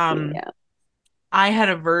like I see. Yeah. I had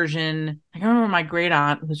a version. I remember my great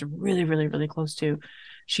aunt, who was really, really, really close to,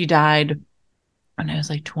 she died when I was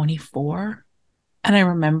like 24. And I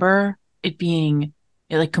remember it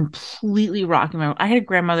like completely rocking my. I had a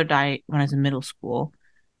grandmother die when I was in middle school,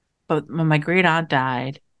 but when my great aunt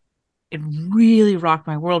died, it really rocked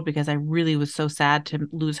my world because I really was so sad to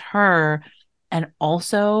lose her. And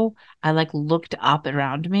also, I like looked up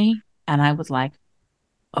around me and I was like,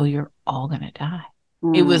 oh, you're all gonna die.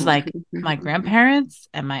 It was like my Mhm. grandparents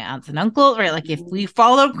and my aunts and uncles, right? Like if we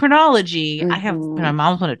follow chronology, I have when my Mhm.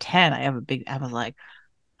 mom's one of 10, I was like,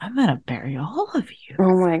 I'm gonna bury all of you.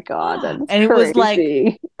 Oh my God, that's And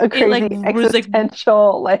crazy. A it like crazy was like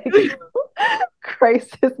existential like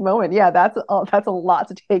crisis moment. Yeah, that's a lot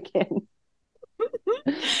to take in.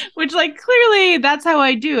 which like clearly that's how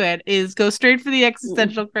I do it is go straight for the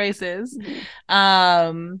Mhm. existential crisis.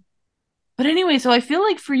 Um but anyway, so I feel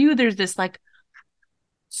like for you there's this like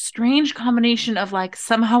strange combination of like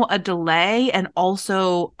somehow a delay and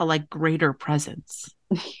also a like greater presence.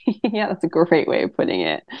 Yeah, that's a great way of putting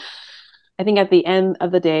it. I think at the end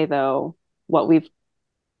of the day, though, what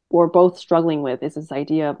we're both struggling with is this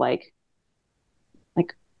idea of like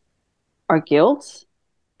our guilt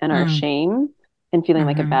and our Mm, shame and feeling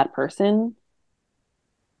like a hmm bad person.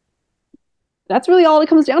 That's really all it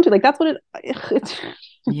comes down to. Like that's what it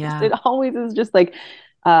Yeah. always is just like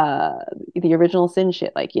uh the original sin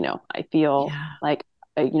shit. Like, I feel Yeah. like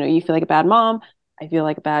you feel like a bad mom, I feel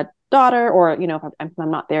like a bad daughter, or if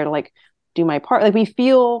I'm not there to like do my part. Like we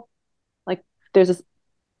feel like there's this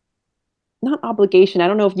not obligation. I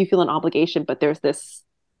don't know if you feel an obligation, but there's this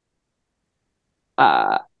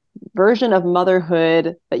uh version of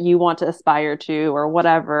motherhood that you want to aspire to or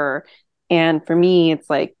whatever. And for me, it's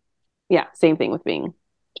like, yeah, same thing with being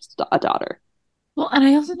just a daughter. Well, and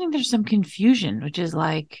I also think there's some confusion, which is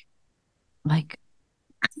like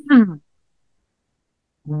hmm,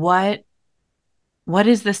 what what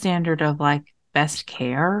is the standard of like best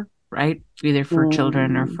care, right? Either for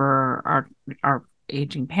children or Mm. for our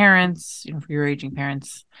aging parents, for your aging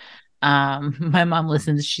parents. My mom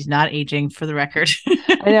listens, she's not aging for the record.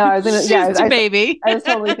 I know. I was gonna, She's yeah, a baby. I was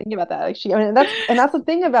totally thinking about that. Like I mean, that's the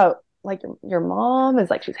thing about like your mom is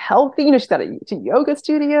like she's healthy. She's got two yoga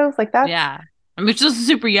studios. Like that's Yeah. I mean, she's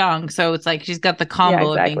super young, so it's like she's got the yeah,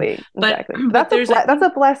 combo of being, but exactly. but there's I That's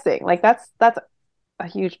think a blessing. Like that's a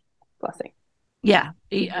huge blessing. yeah.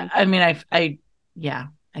 Mm-hmm. I mean, yeah,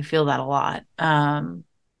 I feel that a lot. I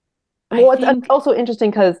Well, it's think also interesting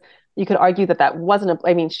because you could argue that that wasn't a.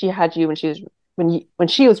 I mean, she had you when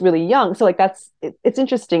she was really young. So like it's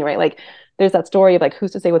interesting, right? Like there's that story of like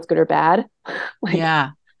who's to say what's good or bad, like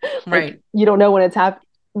yeah, like right. you don't know when it's happened.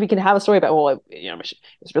 We can have a story about well,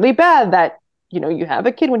 it's really bad that you have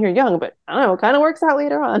a kid when you're young, but I don't know, it kind of works out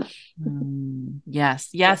later on. Yes,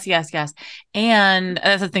 yes, yes, yes. And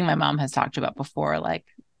that's the thing my mom has talked about before, like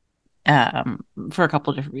for a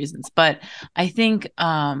couple of different reasons. But I think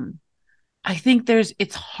I think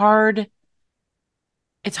it's hard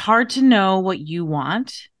to know what you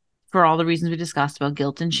want for all the reasons we discussed about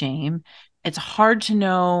guilt and shame. It's hard to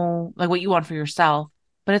know like what you want for yourself,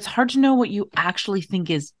 but it's hard to know what you actually think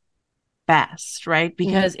is best, right? Mm-hmm.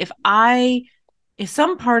 Because if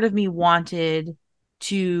some part of me wanted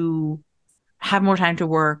to have more time to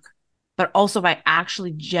work, but also if I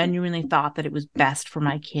actually genuinely thought that it was best for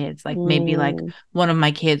my kids, like maybe like Mm. one of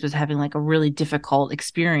my kids was having like a really difficult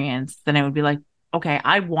experience, then I would be like, okay,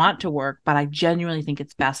 I want to work, but I genuinely think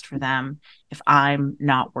it's best for them if I'm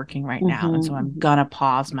not working right now. And so I'm Mm-hmm. gonna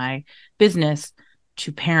pause my business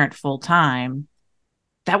to parent full time.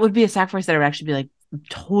 That would be a sacrifice that I would actually be like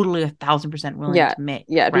totally 1,000% willing Yeah, to make,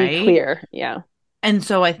 yeah, be right? clear. Yeah. And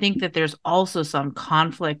so I think that there's also some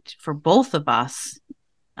conflict for both of us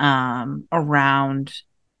around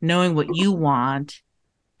knowing what you want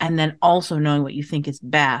and then also knowing what you think is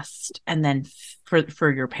best and then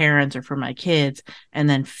for your parents or for my kids and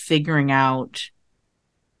then figuring out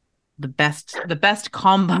the best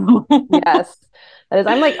combo. Yes. That is,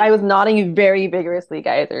 I'm like, I was nodding very vigorously,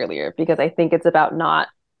 guys, earlier because I think it's about not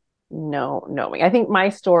knowing. I think my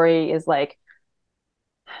story is like,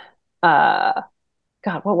 uh,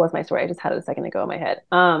 God, what was my story? I just had it a second ago in my head.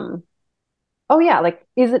 Oh yeah, like,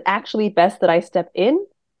 is it actually best that I step in?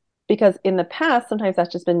 Because in the past, sometimes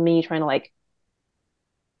that's just been me trying to like,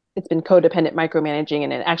 it's been codependent micromanaging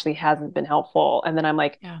and it actually hasn't been helpful. And then I'm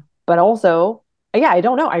like, Yeah. but also, yeah, I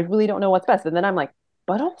don't know. I really don't know what's best. And then I'm like,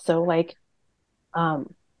 but also like,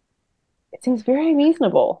 um, it seems very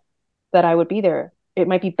reasonable that I would be there. It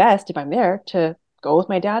might be best if I'm there to go with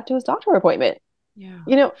my dad to his doctor appointment. Yeah.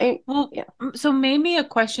 Well, Yeah. so maybe a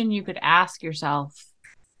question you could ask yourself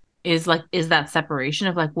is like, is that separation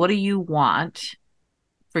of like, what do you want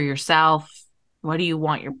for yourself? What do you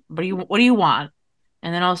want?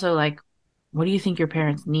 And then also like, what do you think your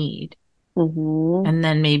parents need? Hmm. And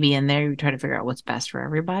then maybe in there you try to figure out what's best for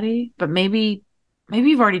everybody. But maybe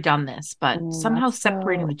you've already done this, but somehow That's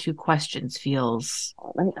separating the so. two questions feels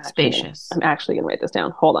I'm spacious. actually gonna write this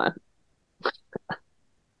down. Hold on.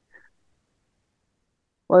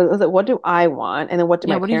 Or was it what do I want? And then what do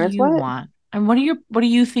Yeah, my what do parents you want? want? And what do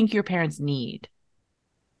you think your parents need?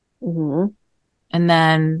 Hmm. And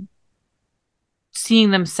then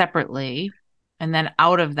seeing them separately. And then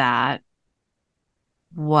out of that,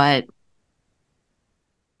 what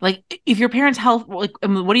like if your parents' health, like I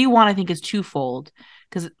mean, what do you want? I think is twofold.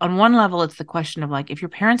 Because on one level, it's the question of like, if your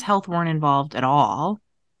parents' health weren't involved at all,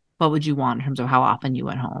 what would you want in terms of how often you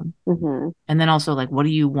went home? Hmm. And then also like, what do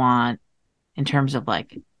you want in terms of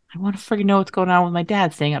like, I want to freaking know what's going on with my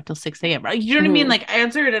dad staying up till 6 a.m. You know what I mean? Hmm. Like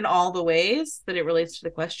answer it in all the ways that it relates to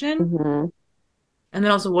the question. Hmm. And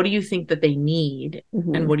then also, what do you think that they need?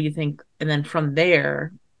 And Hmm. what do you think? And then from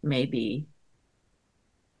there, maybe,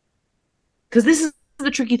 because this is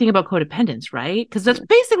the tricky thing about codependence, right? Because that's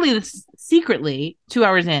basically this secretly 2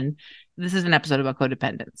 hours in, this is an episode about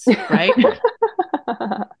codependence, right?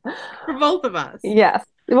 For both of us, Yes.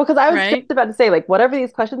 Well, because I was just right? about to say, like, whatever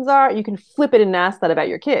these questions are, you can flip it and ask that about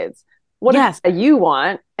your kids. What is it Yes, that you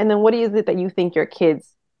want? And then what is it that you think your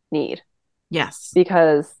kids need? yes,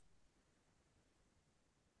 Because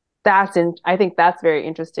I think that's very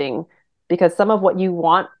interesting because some of what you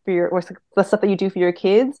want for or the stuff that you do for your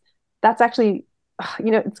kids, that's actually,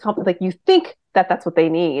 it's like you think that that's what they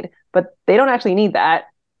need, but they don't actually need that.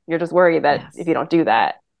 You're just worried that if yes. you don't do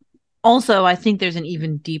that. Also, I think there's an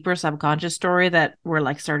even deeper subconscious story that we're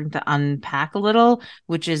like starting to unpack a little,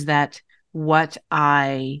 which is that what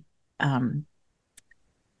I, um,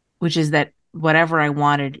 which is that whatever I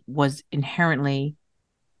wanted was inherently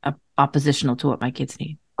oppositional to what my kids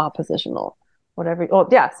need. Oppositional, whatever. Oh,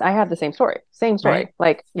 yes, I have the same story. Same story. Right?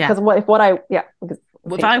 Like, Yeah. because what if what I, yeah, because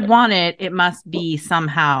If same I story. want it, it must be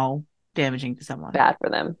somehow damaging to someone, Bad for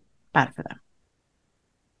them. bad for them.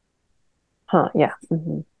 Huh. Yeah.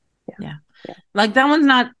 Mm-hmm. Yeah. Yeah. Yeah. Like that one's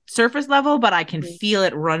not surface level, but I can Mhm. feel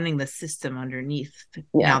it running the system underneath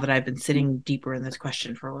Yeah. now that I've been sitting deeper in this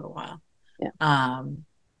question for a little while. Yeah.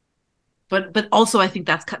 But also I think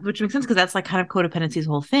that's, which makes sense because that's like kind of codependency's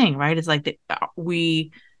whole thing, right? It's like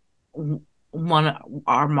we want,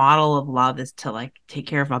 our model of love is to like take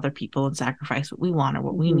care of other people and sacrifice what we want or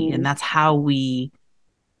what we need, Mm-hmm. and that's how we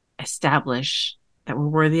establish that we're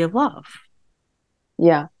worthy of love.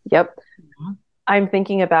 Yeah. Yep. You I'm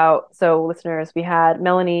thinking about, so listeners, we had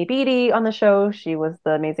Melanie Beattie on the show. She was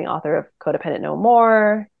the amazing author of Codependent No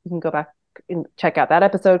More. You can go back and check out that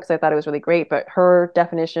episode because I thought it was really great. But her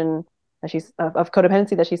definition that she's of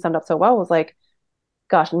codependency that she summed up so well was like,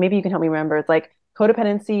 gosh, maybe you can help me remember. It's like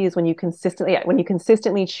codependency is when you consistently, yeah, when you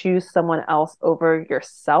consistently choose someone else over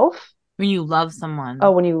yourself. when you love Oh, someone,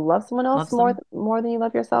 when you love someone else love them, more than you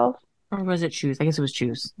love yourself. or was it choose? I guess it was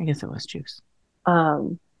choose. I guess it was choose.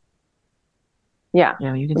 Um, yeah. Yeah,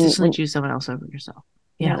 you When you, consistently when choose someone else over yourself.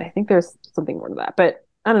 Yeah, Yeah. and I think there's something more to that. But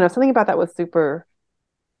I don't know, something about that was super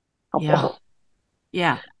Yeah. helpful.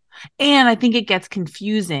 Yeah. And I think it gets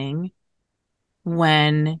confusing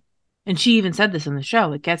when, and she even said this in the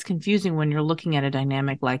show, it gets confusing when you're looking at a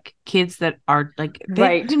dynamic like kids that are like, they,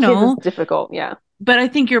 Right. Kids is difficult. Yeah. but I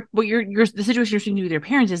think the situation you're speaking with your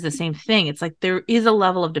parents is the same thing. It's like there is a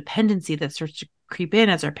level of dependency that starts to creep in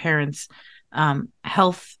as our parents'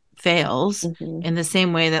 health fails, Hmm. in the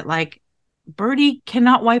same way that like Birdie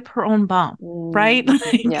cannot wipe her own bum, right? Mm.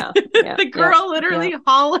 Like Yeah. Yeah. the Yeah. girl Yeah. literally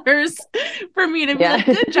hollers for me to be Yeah. like,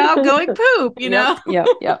 "Good job going poop," you Yep. know? Yep.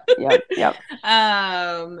 Yep. Yep.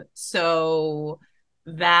 Yep. So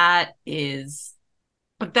that is,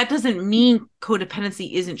 but that doesn't mean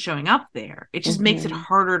codependency isn't showing up there. It just makes it Hmm.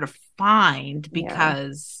 harder to find Yeah.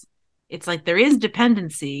 because it's like there is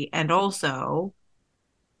dependency and also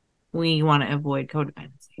we want to avoid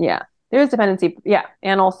codependency. Yeah. There's dependency. Yeah.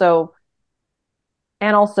 And also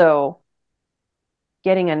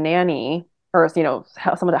getting a nanny or,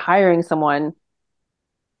 someone hiring someone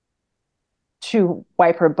to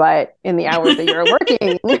wipe her butt in the hours that you're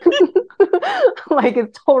working. Like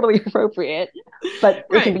it's totally appropriate, but it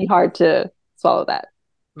can Right. be hard to swallow that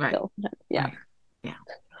Right. pill. Yeah. Right. Yeah.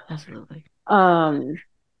 Absolutely. Um,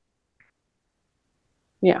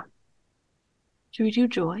 yeah. Should we do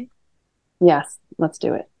joy? Yes, let's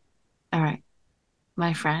do it. All right.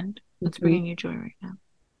 My friend, what's Hmm. bringing you joy right now?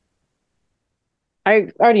 I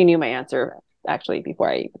already knew my answer actually before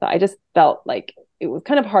I just felt like it was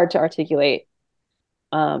kind of hard to articulate.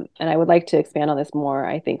 And I would like to expand on this more,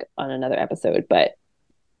 I think, on another episode, but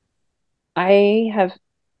I have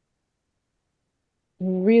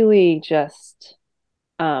really just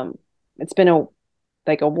it's been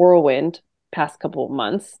a whirlwind past couple of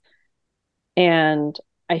months, and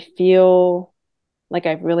I feel like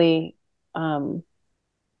I've really um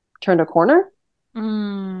turned a corner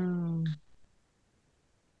Mm.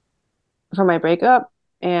 from my breakup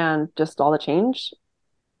and just all the change.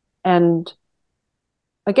 And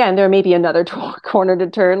again, there may be another corner to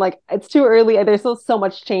turn. Like it's too early. There's still so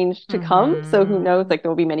much change to come. So who knows? Mm-hmm. Like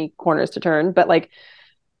there will be many corners to turn. But like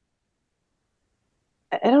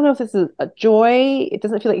I don't know if this is a joy. It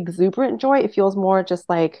doesn't feel like exuberant joy. It feels more just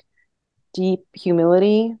like deep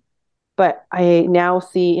humility. But I now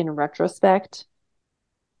see in retrospect,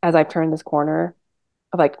 as I've turned this corner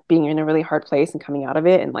of like being in a really hard place and coming out of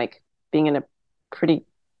it and like being in a pretty,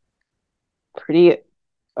 pretty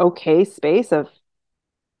okay space of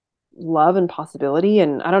love and possibility.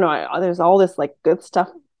 And I don't know, there's all this like good stuff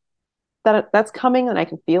that's coming and I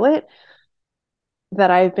can feel it,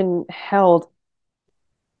 that I've been held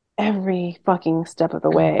every fucking step of the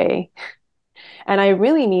way. And I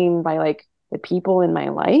really mean by like the people in my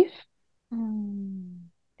life, Mm.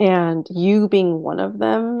 and you being one of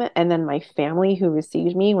them, and then my family who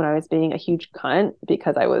received me when I was being a huge cunt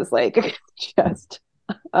because I was like just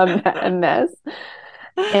a mess.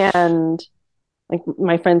 And like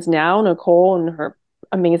my friends now, Nicole and her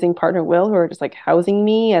amazing partner Will, who are just like housing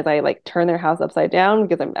me as I like turn their house upside down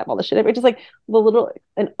because I have all the shit. It's just like the little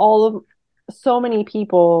and all of so many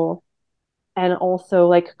people, and also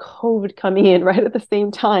like COVID coming in right at the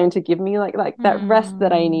same time to give me like that rest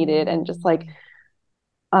that I needed, and just like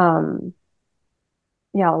Mm. um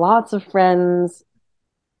yeah, lots of friends.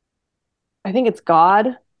 I think it's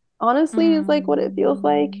God, honestly, is like what it feels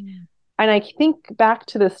like. Mm. And I think back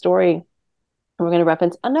to this story, and we're going to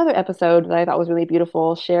reference another episode that I thought was really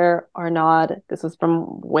beautiful. Cher Arnaud, this was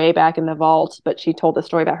from way back in the vault, but she told the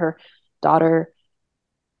story about her daughter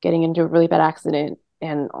getting into a really bad accident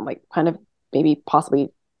and like kind of maybe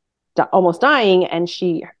possibly almost dying, and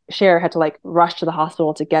Cher had to like rush to the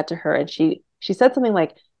hospital to get to her, and she said something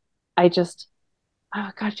like, I just oh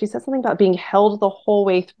God, she said something about being held the whole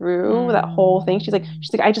way through that whole thing. She's like,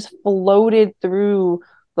 I just floated through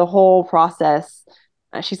the whole process.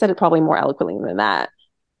 She said it probably more eloquently than that.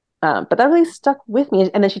 But that really stuck with me.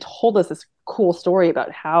 And then she told us this cool story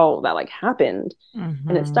about how that like happened.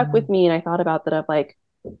 And it stuck with Mhm. me. And I thought about that of like,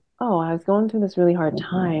 oh, I was going through this really hard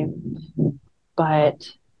time, but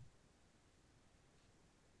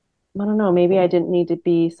I don't know, maybe I didn't need to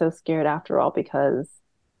be so scared after all because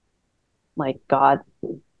like God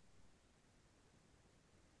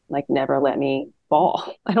like never let me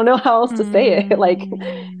fall. I don't know how else to say it. Like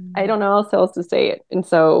I Mm. don't know how else to say it. And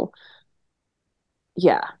so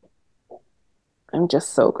yeah, I'm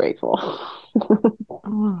just so grateful.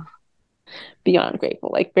 Oh, Beyond grateful.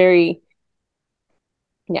 Like very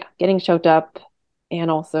yeah, getting choked up and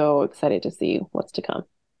also excited to see what's to come.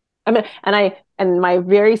 I mean, and my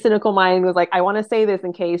very cynical mind was like, I want to say this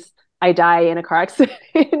in case I die in a car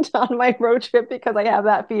accident on my road trip because I have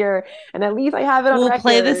that fear. And at least I have it on we'll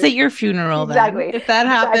play this record. at your funeral then, Exactly. if that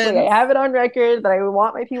Exactly. I happens. have it on record that I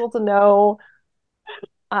want my people to know.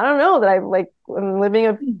 I don't know that I like I'm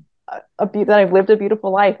living that I've lived a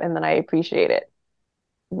beautiful life and that I appreciate it.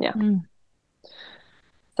 Yeah. Mm.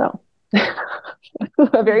 So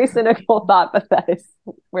a very cynical thought, but that is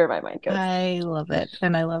where my mind goes. I love it,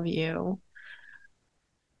 and I love you.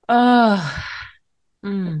 Oh,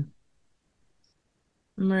 mm.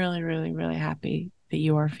 I'm really, really, really happy that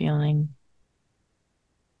you are feeling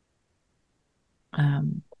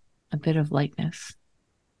um, a bit of lightness.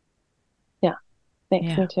 Yeah. Thanks.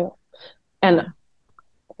 Yeah, Me too. And yeah.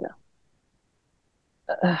 you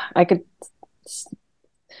know, I could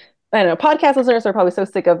I don't know, podcast listeners are probably so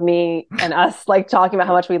sick of me and us like talking about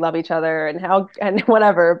how much we love each other and how and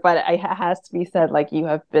whatever, but it has to be said, like you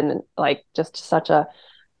have been like just such a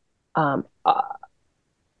um uh,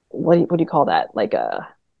 what do you call that? Like a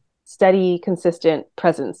steady, consistent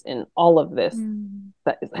presence in all of this Mm.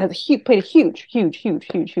 that has played a huge, huge, huge,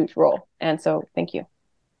 huge, huge role. And so thank you.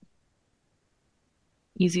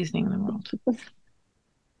 Easiest thing in the world.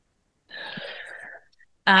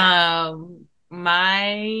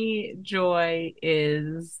 My joy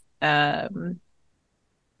is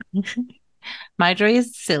my joy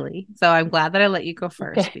is silly. So I'm glad that I let you go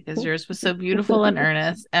first Okay. because yours was so beautiful and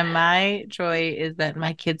earnest. And my joy is that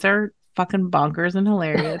my kids are fucking bonkers and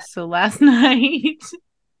hilarious. So last night,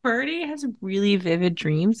 Birdie has really vivid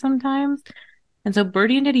dreams sometimes. And so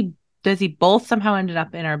Birdie and Dizzy both somehow ended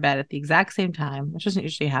up in our bed at the exact same time, which doesn't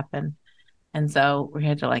usually happen. And so we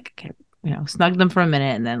had to like, snug them for a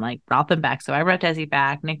minute and then like brought them back. So I brought Desi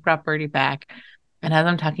back. Nick brought Birdie back. And as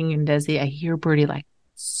I'm talking in Desi, I hear Birdie like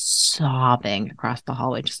sobbing across the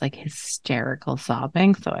hallway, just like hysterical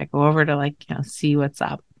sobbing. So I go over to like, see what's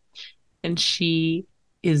up. And she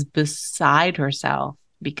is beside herself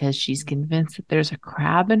because she's convinced that there's a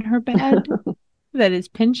crab in her bed that is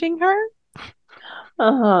pinching her.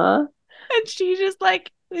 Uh-huh. And she just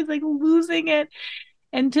like is like losing it.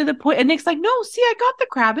 And to the point, and Nick's like, no, see, I got the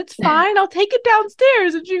crab. It's fine. I'll take it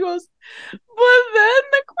downstairs. And she goes, but then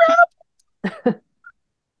the crab,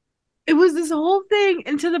 it was this whole thing.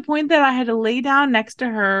 And to the point that I had to lay down next to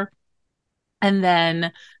her and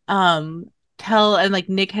then tell, and like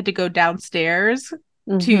Nick had to go downstairs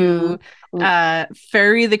Mm-hmm. to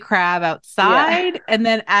ferry the crab Yeah. outside. And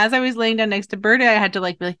then as I was laying down next to Berta, I had to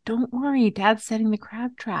like be like, don't worry, Dad's setting the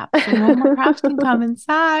crab trap. So no more crabs can come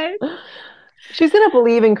inside. She's gonna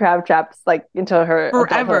believe in crab traps like until her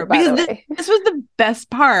Forever adulthood, by because the this, way. this was the best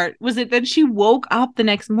part was it that she woke up the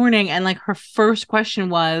next morning and like her first question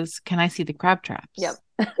was, can I see the crab Yep.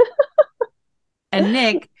 traps? And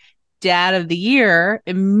Nick, dad of the year,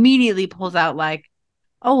 immediately pulls out like,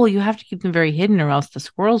 oh well, you have to keep them very hidden or else the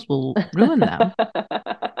squirrels will ruin them.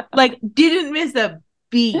 Like didn't miss a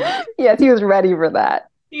beat. Yes, he was ready for that.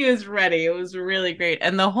 He was ready. It was really great.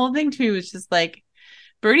 And the whole thing too was just like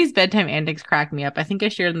Birdie's bedtime antics cracked me up. I think I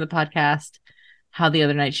shared in the podcast how the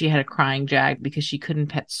other night she had a crying jag because she couldn't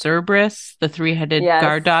pet Cerberus, the three-headed Yes.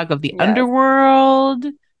 guard dog of the Yes. underworld.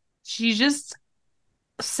 She's just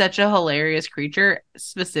such a hilarious creature,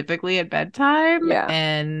 specifically at bedtime. Yeah.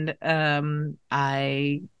 And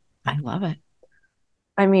I love it.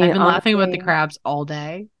 I mean, I've been laughing about the honestly, crabs all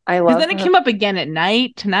day. I Because love then it her. came up again at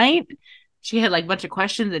night. Tonight, she had like a bunch of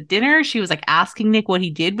questions at dinner. She was like asking Nick what he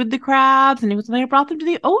did with the crabs, and he was like, I brought them to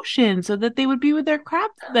the ocean so that they would be with their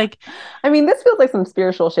crabs. Like, I mean, this feels like some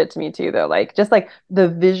spiritual shit to me too, though. Like just like the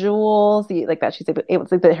visuals, the like that she's able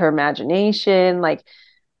to like her imagination, like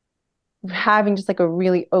having just like a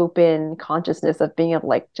really open consciousness of being able to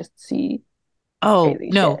like just see oh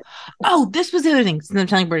crazy no. shit. Oh, this was the other thing. Since I'm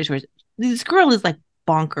telling British stories, this girl is like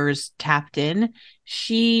bonkers tapped in.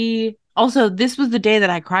 She also, this was the day that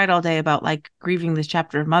I cried all day about like grieving this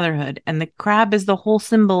chapter of motherhood, and the crab is the whole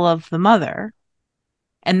symbol of the mother.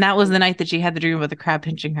 And that was the night that she had the dream about the crab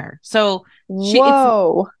pinching her. So it's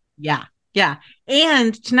Whoa. yeah, yeah.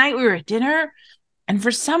 And tonight we were at dinner, and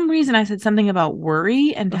for some reason I said something about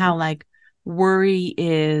worry and Mhm. how like worry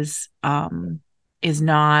is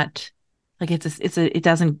not like it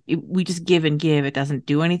doesn't we just give and give. It doesn't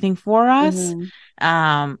do anything for us. Mhm.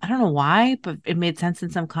 I don't know why, but it made sense in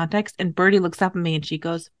some context. And Birdie looks up at me and she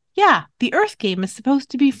goes, "Yeah, the Earth game is supposed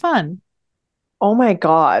to be fun." Oh my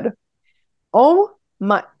God. Oh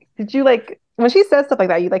my. Did you like when she says stuff like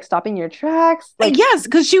that, you like stopping your tracks? Like, Yes,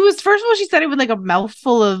 because she was first of all, she said it with like a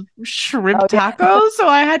mouthful of shrimp oh yeah. tacos. So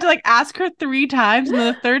I had to like ask her 3 times. And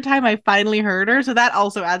then the third time I finally heard her. So that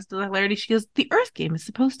also adds to the hilarity. She goes, the Earth game is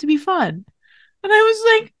supposed to be fun. And I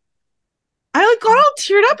was like, I like got all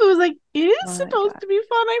teared up. It was like, it is Oh my supposed God. to be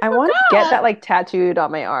fun. I I want to get forgot. that like tattooed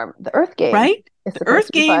on my arm. The Earth game Right? is The supposed Earth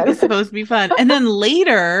to be game fun. is supposed to be fun. And then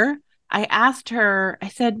later I asked her, I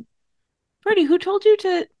said, Birdie, who told you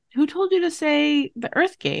to say the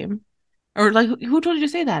Earth game? Or like who told you to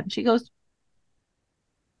say that? And she goes,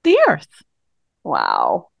 the Earth.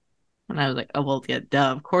 Wow. And I was like, oh, well, yeah,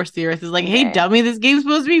 duh. Of course, the Earth is like, hey, Okay. dummy, this game's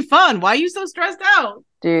supposed to be fun. Why are you so stressed out?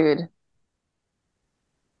 Dude.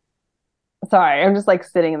 Sorry, I'm just like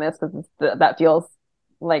sitting in this because that feels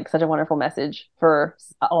like such a wonderful message for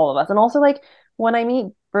all of us. And also, like when I meet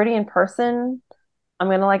Birdie in person, I'm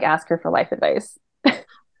gonna like ask her for life advice.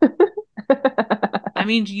 I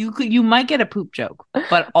mean, you might get a poop joke,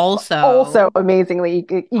 but also, Also, amazingly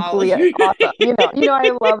all equally awesome.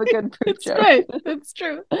 I love a good poop it's joke. right. That's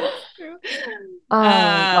true. That's true.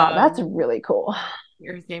 Wow, that's Um, really cool.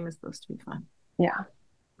 your game is supposed to be fun. Yeah.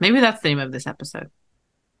 Maybe that's the name of this episode.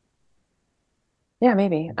 Yeah,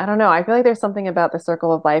 maybe. I don't know. I feel like there's something about the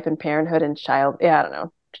circle of life and parenthood and child. Yeah, I don't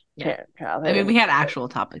know. Yeah. I Childhood mean, and we had actual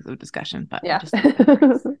topics of discussion, but I yeah. just thought that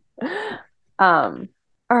phrase. All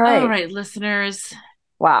All right. right, listeners,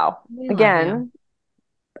 Wow. we love you. Again,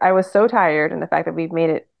 I was so tired, and the fact that we've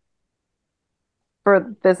made it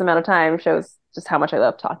for this amount of time shows just how much I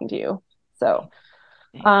love talking to you. So,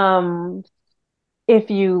 Thanks. um,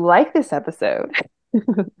 if you like this episode,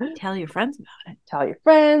 Tell your friends about it. tell your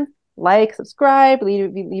friends, like, subscribe,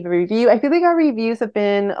 leave a review. I feel like our reviews have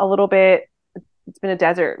been a little bit, it's been a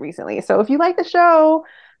desert recently. So if you like the show,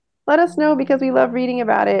 let us know because we love reading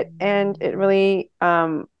about it. And it really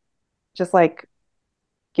just like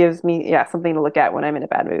gives me, yeah, something to look at when I'm in a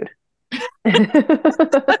bad mood. I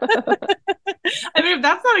mean, if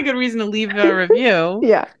that's not a good reason to leave a review.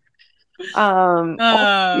 Yeah. Yes. Um,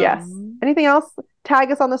 Anything else?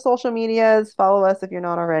 Tag us on the social medias. Follow us if you're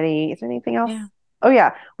not already. Is there anything else? yeah, Oh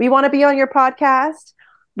yeah. We want to be on your podcast.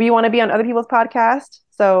 We want to be on other people's podcast.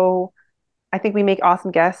 So I think we make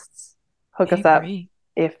awesome guests. Hook I us up agree.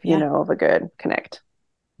 if you Yeah, know of a good connect.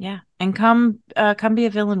 yeah, and come be a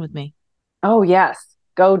villain with me. Oh yes.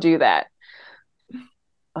 Go do that.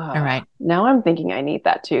 All right. Now I'm thinking I need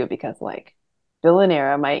that too because like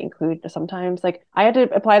Villanera might include sometimes like I had to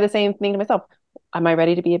apply the same thing to myself. Am I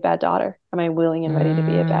ready to be a bad daughter? Am I willing and ready to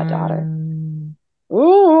be a bad daughter? Yeah,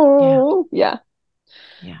 Ooh, yeah.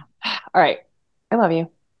 yeah. All right. I love you.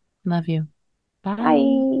 Love you. Bye.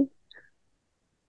 Bye.